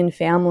work, in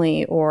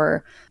family,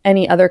 or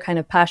any other kind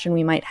of passion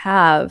we might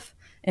have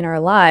in our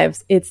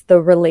lives. It's the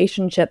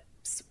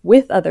relationships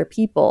with other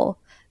people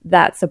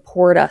that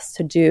support us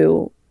to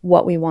do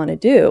what we want to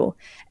do.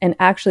 And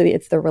actually,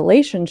 it's the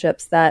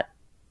relationships that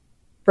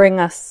bring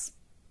us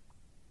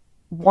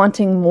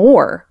wanting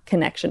more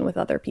connection with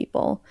other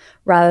people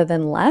rather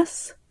than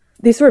less.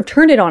 They sort of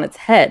turned it on its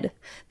head,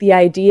 the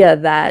idea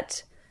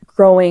that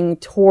growing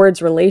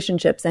towards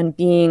relationships and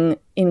being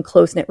in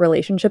close-knit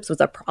relationships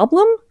was a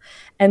problem,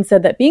 and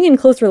said that being in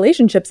close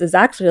relationships is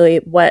actually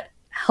what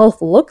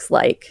health looks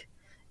like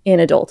in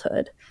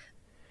adulthood.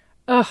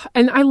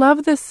 And I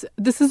love this.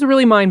 This is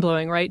really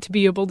mind-blowing, right? To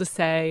be able to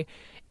say,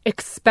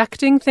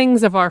 expecting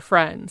things of our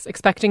friends,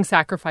 expecting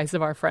sacrifice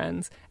of our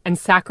friends, and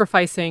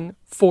sacrificing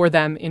for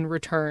them in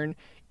return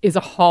is a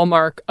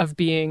hallmark of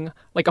being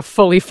like a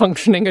fully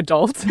functioning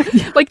adult.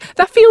 Like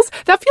that feels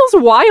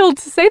wild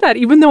to say that,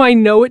 even though I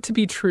know it to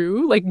be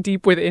true, like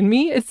deep within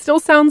me. It still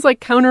sounds like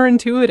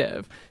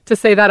counterintuitive to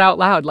say that out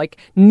loud. Like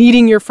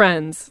needing your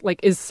friends like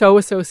is so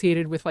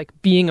associated with like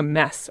being a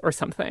mess or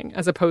something,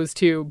 as opposed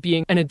to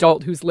being an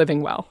adult who's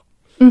living well.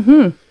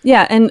 Mm-hmm.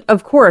 Yeah, and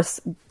of course,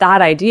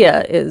 that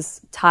idea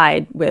is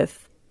tied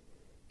with,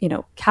 you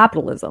know,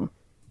 capitalism.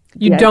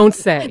 You don't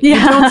say. You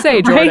don't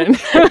say, Jordan.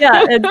 Right?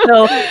 Yeah,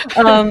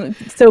 and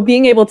so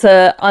being able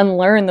to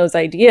unlearn those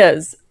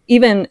ideas,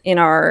 even in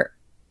our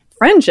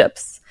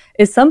friendships,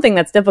 is something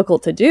that's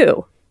difficult to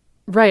do.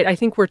 Right. I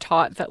think we're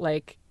taught that,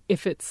 like,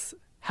 if it's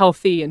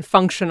healthy and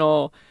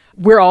functional,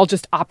 we're all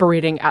just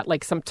operating at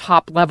like some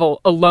top level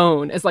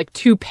alone as like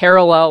two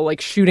parallel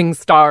like shooting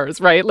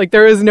stars, right? Like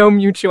there is no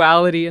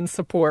mutuality and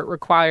support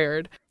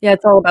required. Yeah,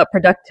 it's all about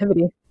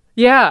productivity.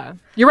 Yeah,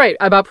 you're right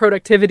about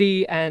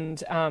productivity.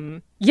 And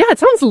yeah, it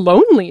sounds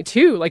lonely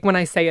too, like when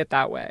I say it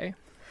that way.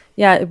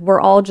 Yeah,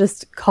 we're all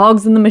just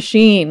cogs in the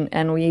machine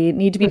and we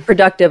need to be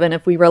productive. And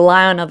if we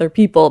rely on other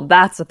people,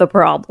 that's the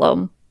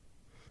problem.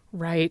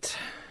 Right.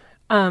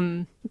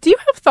 Do you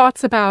have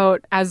thoughts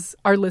about, as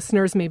our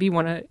listeners maybe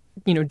want to,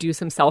 you know, do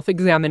some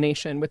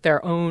self-examination with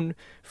their own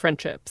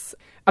friendships,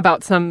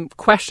 about some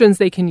questions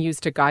they can use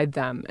to guide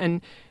them?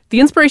 And the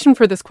inspiration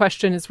for this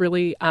question is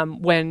really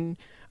when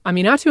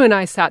Aminatou and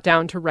I sat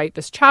down to write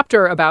this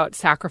chapter about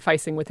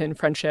sacrificing within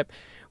friendship,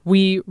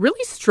 we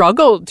really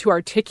struggled to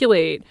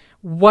articulate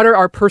what are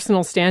our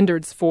personal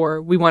standards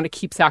for we want to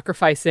keep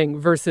sacrificing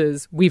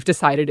versus we've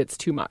decided it's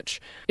too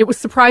much. It was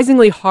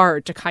surprisingly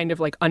hard to kind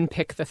of like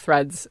unpick the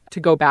threads to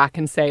go back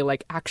and say,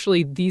 like,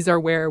 actually, these are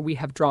where we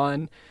have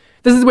drawn.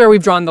 This is where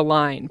we've drawn the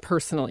line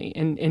personally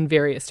in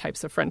various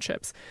types of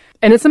friendships.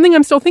 And it's something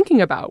I'm still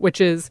thinking about,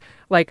 which is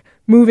like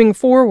moving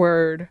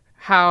forward,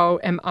 how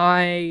am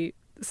I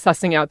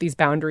sussing out these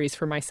boundaries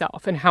for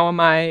myself? And how am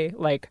I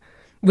like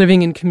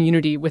living in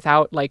community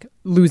without like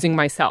losing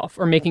myself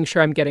or making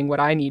sure I'm getting what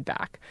I need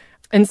back?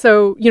 And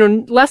so, you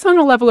know, less on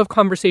a level of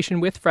conversation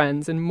with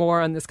friends and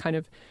more on this kind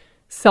of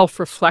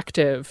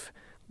self-reflective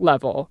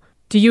level.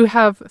 Do you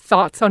have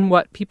thoughts on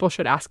what people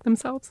should ask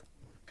themselves?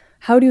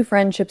 How do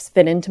friendships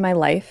fit into my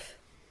life?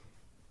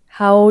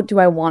 How do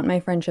I want my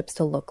friendships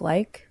to look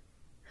like?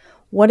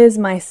 What is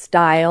my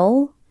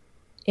style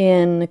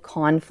in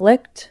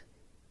conflict?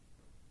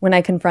 When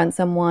I confront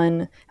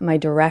someone, am I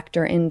direct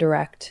or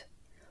indirect?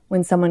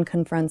 When someone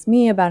confronts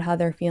me about how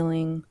they're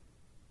feeling,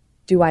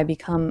 Do I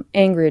become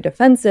angry or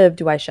defensive?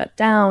 Do I shut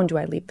down? Do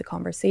I leave the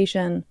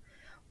conversation?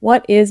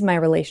 What is my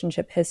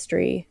relationship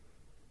history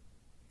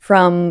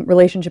from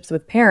relationships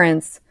with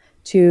parents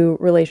to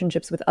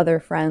relationships with other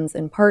friends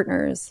and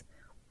partners?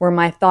 Were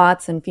my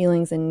thoughts and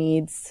feelings and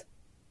needs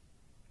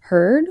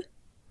heard?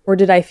 Or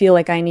did I feel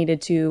like I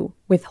needed to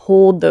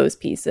withhold those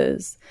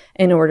pieces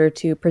in order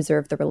to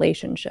preserve the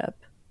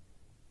relationship?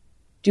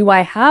 Do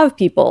I have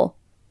people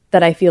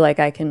that I feel like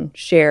I can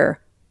share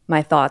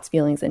my thoughts,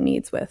 feelings, and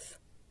needs with?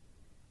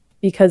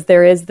 Because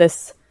there is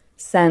this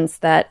sense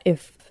that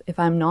if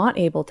I'm not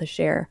able to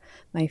share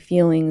my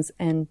feelings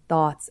and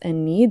thoughts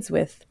and needs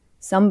with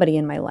somebody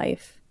in my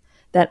life,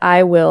 that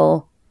I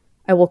will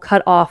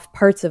cut off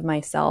parts of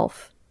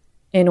myself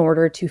in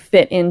order to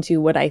fit into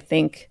what I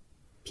think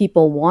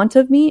people want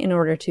of me in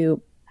order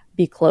to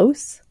be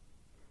close.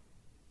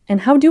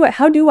 And how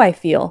do I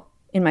feel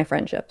in my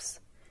friendships?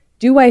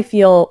 Do I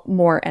feel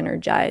more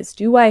energized?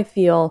 Do I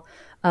feel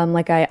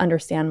like I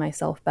understand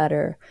myself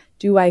better?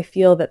 Do I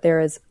feel that there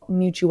is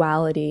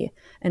mutuality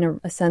and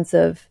a sense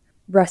of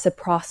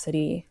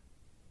reciprocity?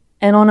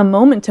 And on a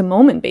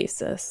moment-to-moment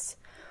basis,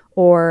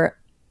 or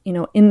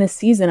in this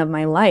season of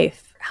my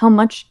life, how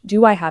much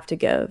do I have to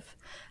give?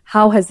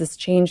 How has this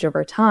changed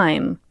over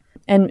time?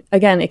 And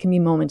again, it can be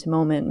moment to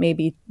moment.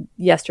 Maybe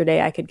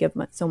yesterday I could give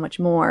so much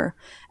more.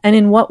 And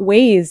in what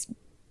ways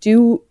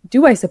do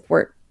I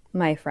support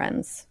my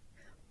friends?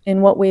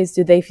 In what ways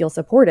do they feel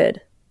supported?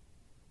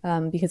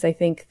 Because I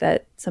think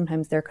that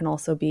sometimes there can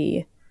also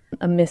be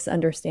a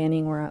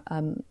misunderstanding or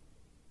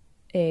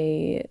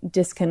a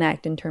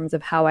disconnect in terms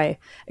of how I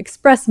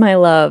express my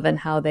love and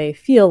how they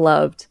feel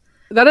loved.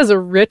 That is a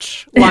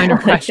rich line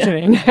of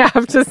questioning, I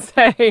have to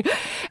say.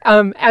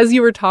 As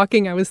you were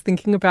talking, I was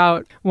thinking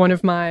about one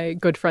of my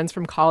good friends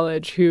from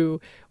college who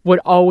would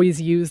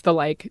always use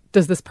the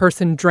does this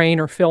person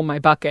drain or fill my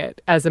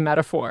bucket as a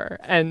metaphor?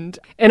 And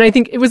I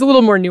think it was a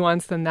little more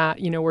nuanced than that,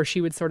 where she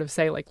would sort of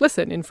say,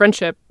 listen, in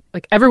friendship,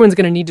 everyone's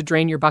going to need to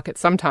drain your bucket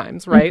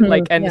sometimes, right?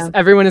 Yeah.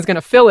 Everyone is going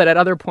to fill it at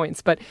other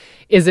points. But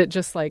is it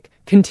just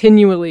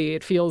continually,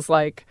 it feels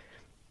like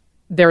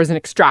there is an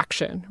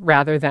extraction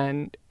rather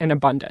than an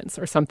abundance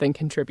or something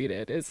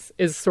contributed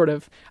is sort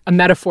of a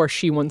metaphor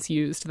she once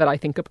used that I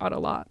think about a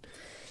lot.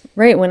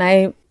 Right. When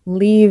I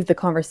leave the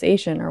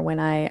conversation or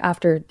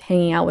after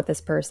hanging out with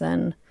this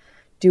person,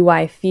 do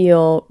I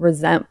feel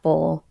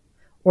resentful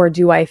or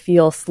do I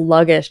feel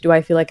sluggish? Do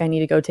I feel like I need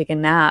to go take a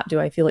nap? Do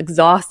I feel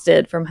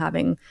exhausted from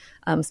having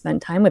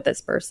spent time with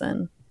this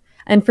person?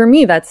 And for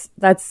me, that's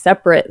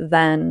separate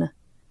than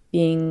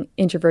being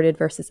introverted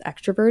versus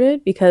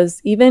extroverted, because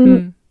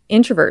even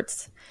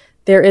introverts,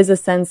 there is a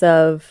sense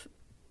of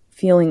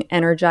feeling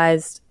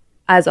energized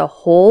as a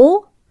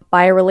whole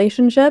by a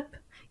relationship,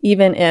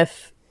 even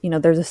if,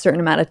 there's a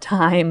certain amount of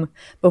time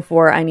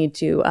before I need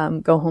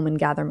to go home and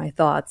gather my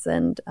thoughts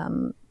and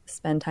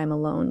spend time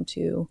alone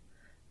to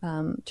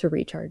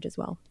recharge as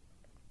well.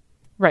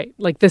 Right.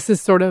 This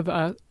is sort of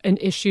an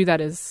issue that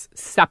is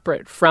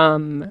separate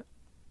from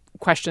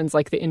questions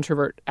like the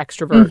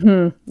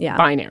introvert-extrovert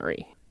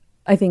binary.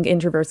 I think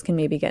introverts can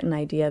maybe get an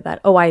idea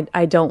that,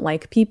 I don't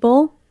like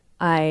people.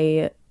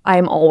 I'm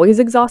always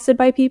exhausted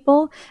by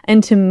people.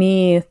 And to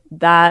me,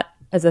 that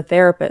as a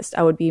therapist,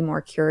 I would be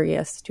more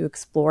curious to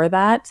explore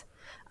that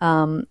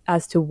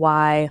as to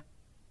why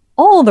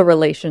all the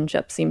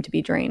relationships seem to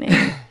be draining.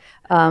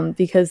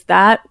 Because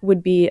that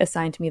would be a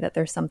sign to me that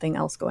there's something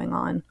else going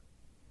on.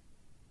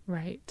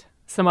 Right.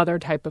 Some other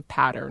type of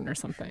pattern or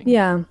something.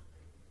 Yeah.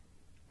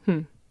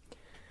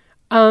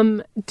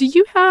 Do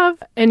you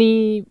have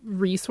any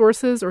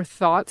resources or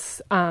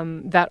thoughts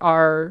that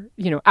are,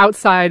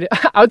 outside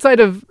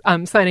of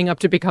signing up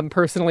to become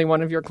personally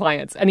one of your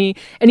clients? Any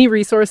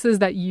resources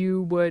that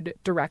you would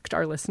direct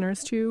our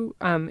listeners to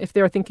if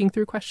they're thinking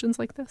through questions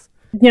like this?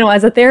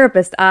 As a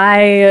therapist,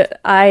 I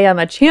am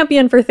a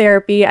champion for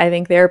therapy. I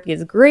think therapy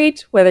is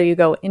great, whether you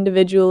go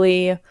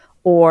individually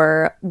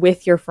or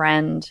with your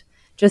friend,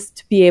 just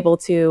to be able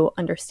to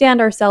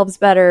understand ourselves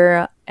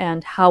better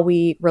and how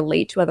we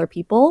relate to other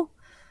people.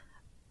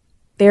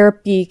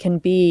 Therapy can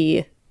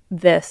be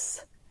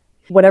this,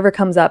 whatever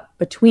comes up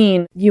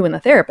between you and the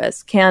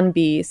therapist can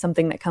be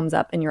something that comes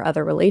up in your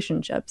other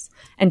relationships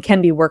and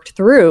can be worked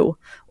through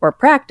or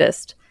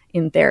practiced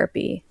in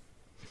therapy.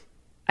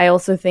 I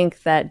also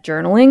think that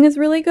journaling is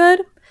really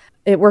good.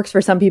 It works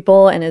for some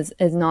people and is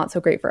not so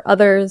great for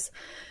others.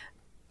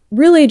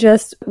 Really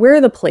just, where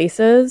are the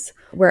places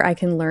where I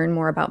can learn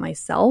more about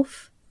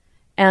myself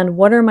and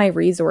what are my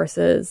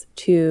resources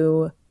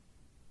to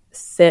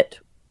sit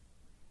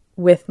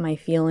with my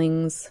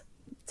feelings,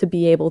 to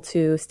be able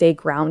to stay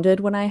grounded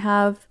when I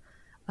have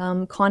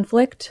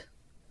conflict,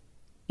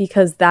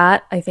 because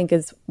that I think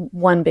is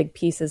one big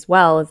piece as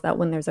well, is that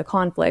when there's a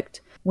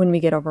conflict, when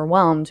we get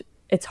overwhelmed,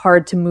 it's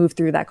hard to move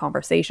through that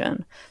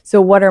conversation.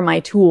 So what are my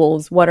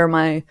tools? What are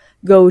my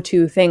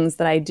go-to things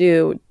that I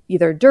do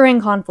either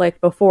during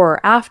conflict, before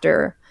or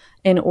after,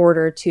 in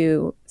order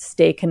to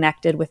stay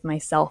connected with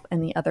myself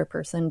and the other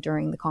person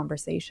during the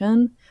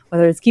conversation,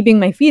 whether it's keeping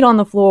my feet on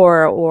the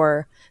floor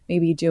or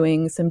maybe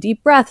doing some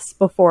deep breaths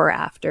before or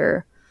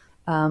after.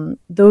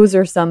 Those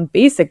are some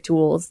basic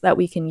tools that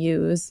we can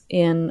use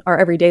in our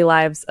everyday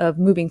lives of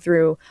moving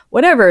through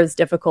whatever is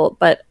difficult,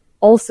 but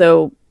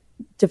also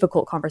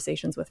difficult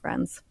conversations with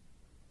friends.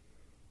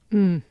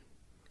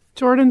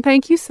 Jordan,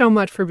 thank you so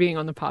much for being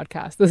on the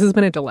podcast. This has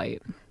been a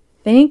delight.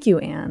 Thank you,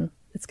 Anne.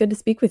 It's good to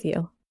speak with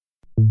you.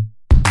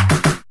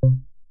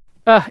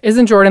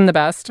 Isn't Jordan the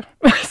best?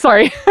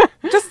 Sorry.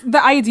 Just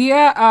the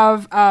idea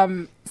of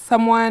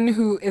someone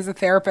who is a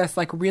therapist,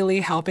 like really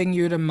helping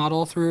you to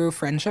muddle through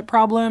friendship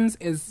problems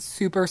is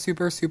super,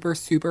 super, super,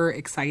 super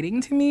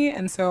exciting to me.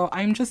 And so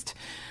I'm just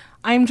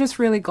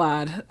really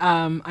glad.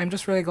 I'm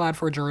just really glad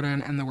for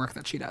Jordan and the work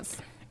that she does.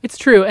 It's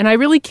true. And I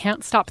really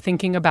can't stop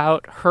thinking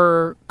about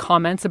her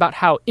comments about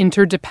how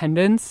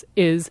interdependence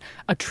is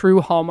a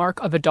true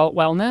hallmark of adult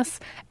wellness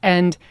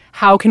and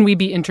how can we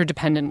be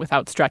interdependent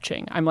without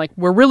stretching. I'm like,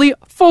 we're really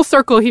full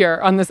circle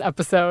here on this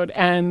episode.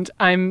 And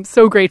I'm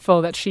so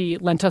grateful that she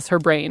lent us her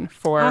brain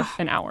for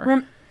an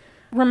hour.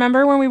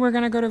 Remember when we were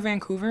going to go to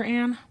Vancouver,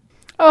 Anne?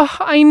 Oh,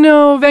 I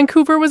know.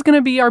 Vancouver was going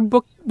to be our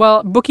book.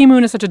 Well, bookie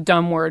moon is such a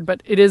dumb word,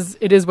 but it is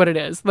what it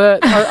is.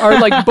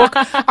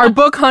 Our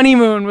book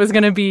honeymoon was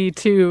going to be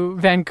to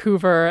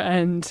Vancouver,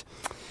 and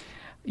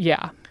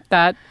yeah,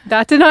 that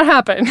did not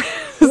happen.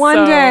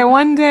 One day.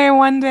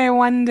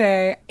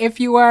 If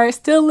you are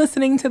still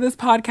listening to this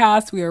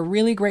podcast, we are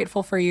really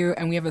grateful for you,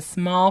 and we have a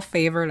small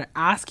favor to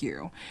ask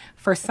you.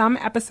 For some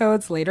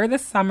episodes later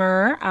this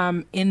summer,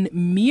 in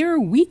mere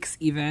weeks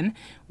even,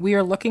 we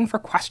are looking for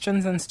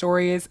questions and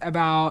stories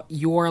about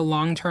your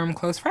long-term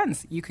close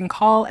friends. You can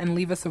call and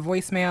leave us a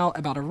voicemail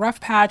about a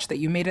rough patch that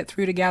you made it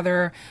through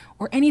together,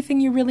 or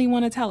anything you really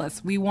want to tell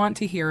us. We want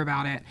to hear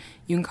about it.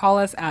 You can call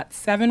us at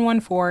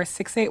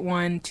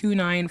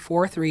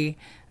 714-681-2943.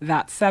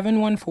 That's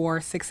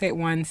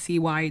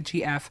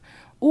 714-681-CYGF.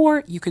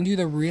 Or you can do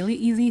the really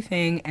easy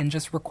thing and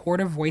just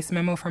record a voice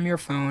memo from your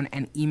phone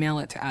and email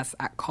it to us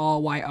at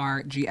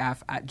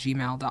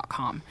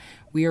callyrgf@gmail.com.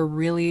 We are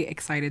really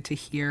excited to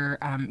hear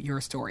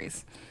your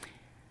stories.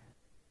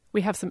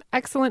 We have some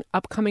excellent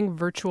upcoming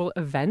virtual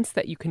events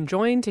that you can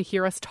join to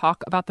hear us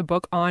talk about the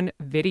book on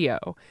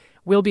video.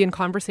 We'll be in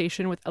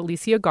conversation with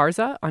Alicia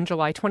Garza on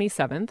July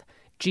 27th,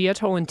 Gia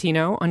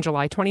Tolentino on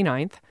July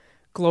 29th,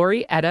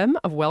 Glory Edem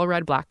of Well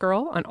Read Black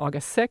Girl on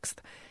August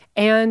 6th,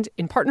 and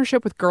in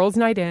partnership with Girls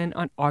Night In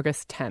on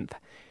August 10th.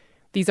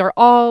 These are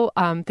all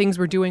things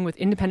we're doing with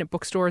independent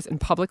bookstores and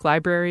public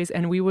libraries,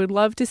 and we would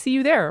love to see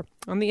you there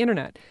on the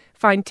internet.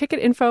 Find ticket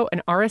info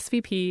and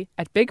RSVP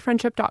at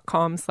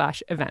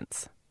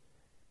bigfriendship.com/events.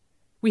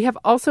 We have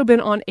also been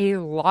on a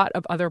lot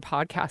of other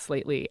podcasts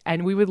lately,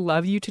 and we would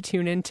love you to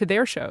tune in to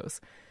their shows.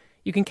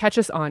 You can catch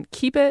us on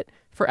Keep It,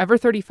 Forever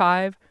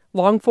 35,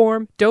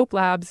 Longform, Dope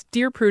Labs,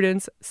 Dear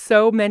Prudence,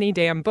 So Many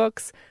Damn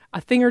Books, A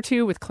Thing or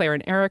Two with Claire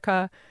and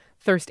Erica,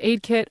 Thirst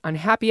Aid Kit,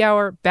 Unhappy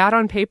Hour, Bad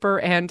on Paper,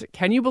 and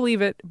can you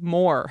believe it,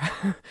 more.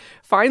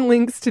 Find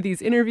links to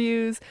these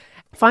interviews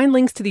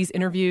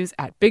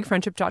at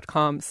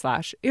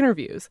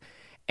bigfriendship.com/interviews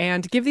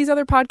and give these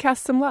other podcasts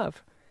some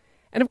love.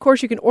 And of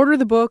course, you can order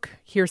the book,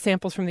 hear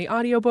samples from the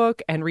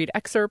audiobook, and read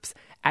excerpts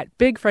at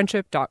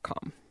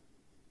bigfriendship.com.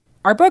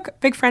 Our book,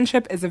 Big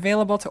Friendship, is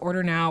available to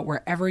order now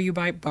wherever you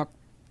buy books.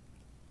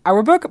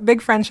 Our book,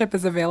 Big Friendship,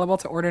 is available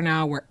to order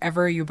now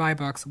wherever you buy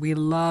books. We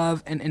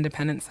love an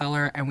independent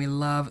seller, and we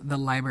love the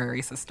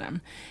library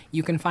system.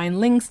 You can find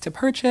links to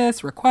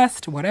purchase,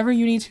 request, whatever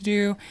you need to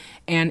do,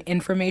 and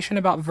information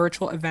about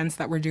virtual events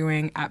that we're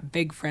doing at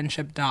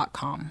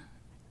bigfriendship.com.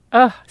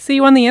 See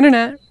you on the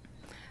internet.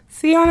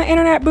 See you on the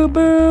internet,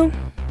 boo-boo.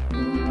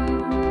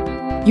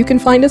 You can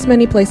find us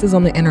many places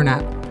on the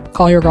internet.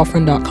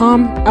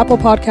 CallYourGirlfriend.com, Apple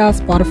Podcasts,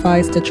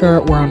 Spotify,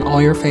 Stitcher, we're on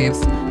all your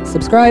faves.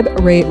 Subscribe,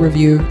 rate,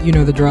 review, you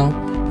know the drill.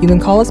 You can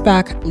call us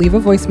back, leave a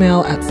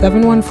voicemail at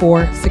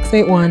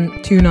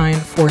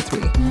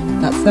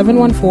 714-681-2943. That's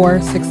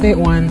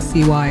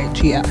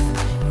 714-681-CYGF.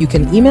 You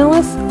can email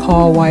us,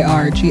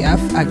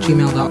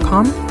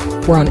 callyrgf@gmail.com.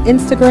 We're on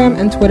Instagram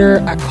and Twitter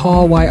at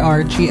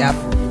callyrgf.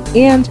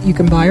 And you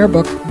can buy our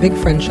book, Big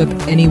Friendship,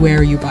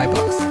 anywhere you buy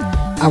books.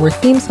 Our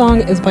theme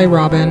song is by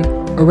Robin.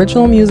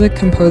 Original music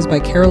composed by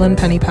Carolyn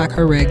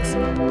Pennypacker Riggs.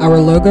 Our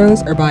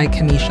logos are by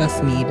Kanisha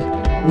Sneed.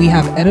 We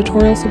have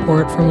editorial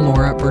support from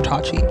Laura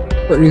Bertacci.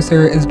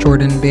 Producer is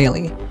Jordan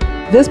Bailey.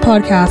 This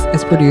podcast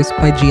is produced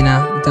by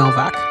Gina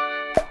Delvac.